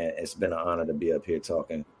 and it's been an honor to be up here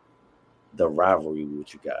talking the rivalry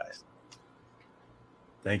with you guys.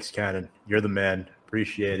 Thanks, Kenan. You're the man.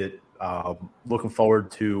 Appreciate it. Looking forward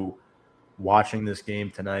to watching this game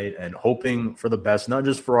tonight and hoping for the best, not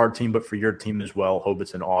just for our team, but for your team as well. Hope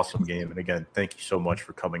it's an awesome game. And again, thank you so much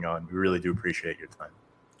for coming on. We really do appreciate your time.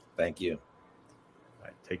 Thank you. All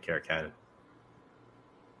right, take care, Kenan.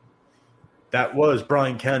 That was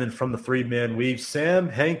Brian Kenan from the 3-Man Weave. Sam,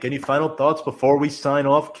 Hank, any final thoughts before we sign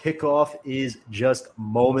off? Kickoff is just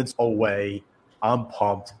moments away. I'm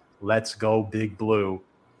pumped. Let's go, Big Blue.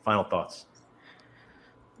 Final thoughts.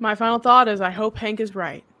 My final thought is I hope Hank is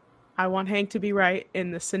right. I want Hank to be right in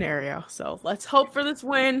this scenario. So let's hope for this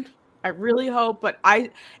win. I really hope. But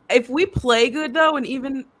if we play good though, and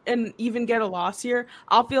even get a loss here,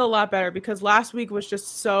 I'll feel a lot better because last week was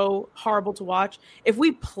just so horrible to watch. If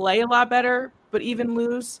we play a lot better, but even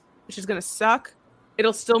lose, which is gonna suck,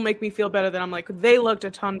 it'll still make me feel better that I'm like, they looked a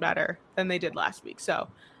ton better than they did last week. So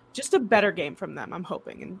just a better game from them, I'm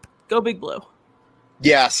hoping. And go Big Blue.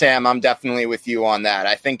 Yeah, Sam, I'm definitely with you on that.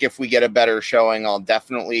 I think if we get a better showing, I'm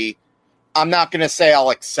not going to say I'll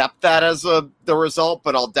accept that as the result,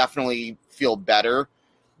 but I'll definitely feel better.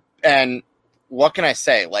 And what can I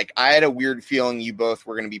say? Like, I had a weird feeling you both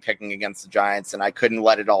were going to be picking against the Giants, and I couldn't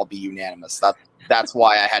let it all be unanimous. That's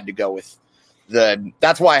why I had to go with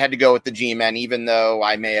the G-Men, even though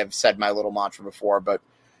I may have said my little mantra before. But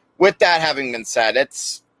with that having been said,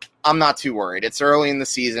 I'm not too worried. It's early in the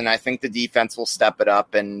season. I think the defense will step it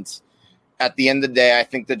up. And at the end of the day, I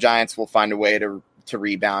think the Giants will find a way to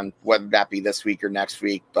rebound, whether that be this week or next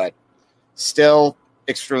week. But still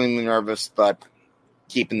extremely nervous, but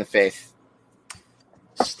keeping the faith.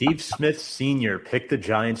 Steve Smith Sr. picked the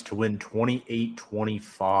Giants to win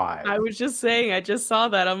 28-25. I was just saying, I just saw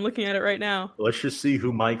that. I'm looking at it right now. Let's just see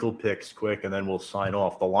who Michael picks quick, and then we'll sign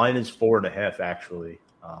off. The line is 4.5, actually.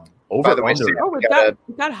 Over the way, Steve, it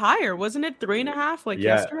got higher. Wasn't it 3.5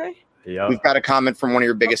 yesterday? Yeah. We've got a comment from one of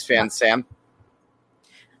your biggest fans, Sam.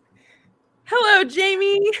 Hello,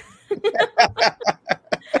 Jamie.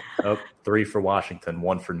 3 for Washington,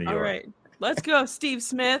 1 for New York. All right. Let's go, Steve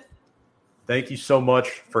Smith. Thank you so much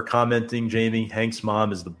for commenting, Jamie. Hank's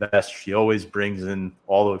mom is the best. She always brings in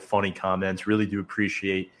all the funny comments. Really do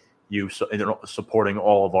appreciate you supporting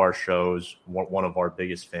all of our shows. One of our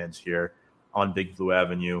biggest fans here on Big Blue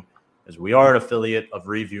Avenue, as we are an affiliate of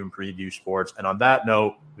Review and Preview Sports. And on that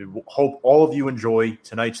note, we hope all of you enjoy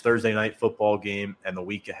tonight's Thursday night football game and the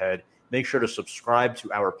week ahead. Make sure to subscribe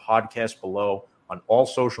to our podcast below on all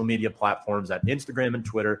social media platforms at Instagram and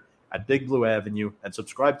Twitter at Big Blue Avenue, and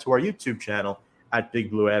subscribe to our YouTube channel at Big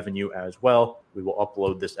Blue Avenue as well. We will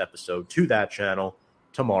upload this episode to that channel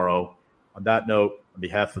tomorrow. On that note, on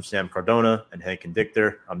behalf of Sam Cardona and Hank and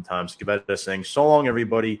Dichter, I'm Tom Scavetta saying so long,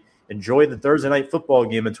 everybody. Enjoy the Thursday night football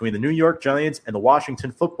game between the New York Giants and the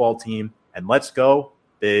Washington football team, and let's go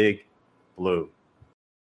Big Blue.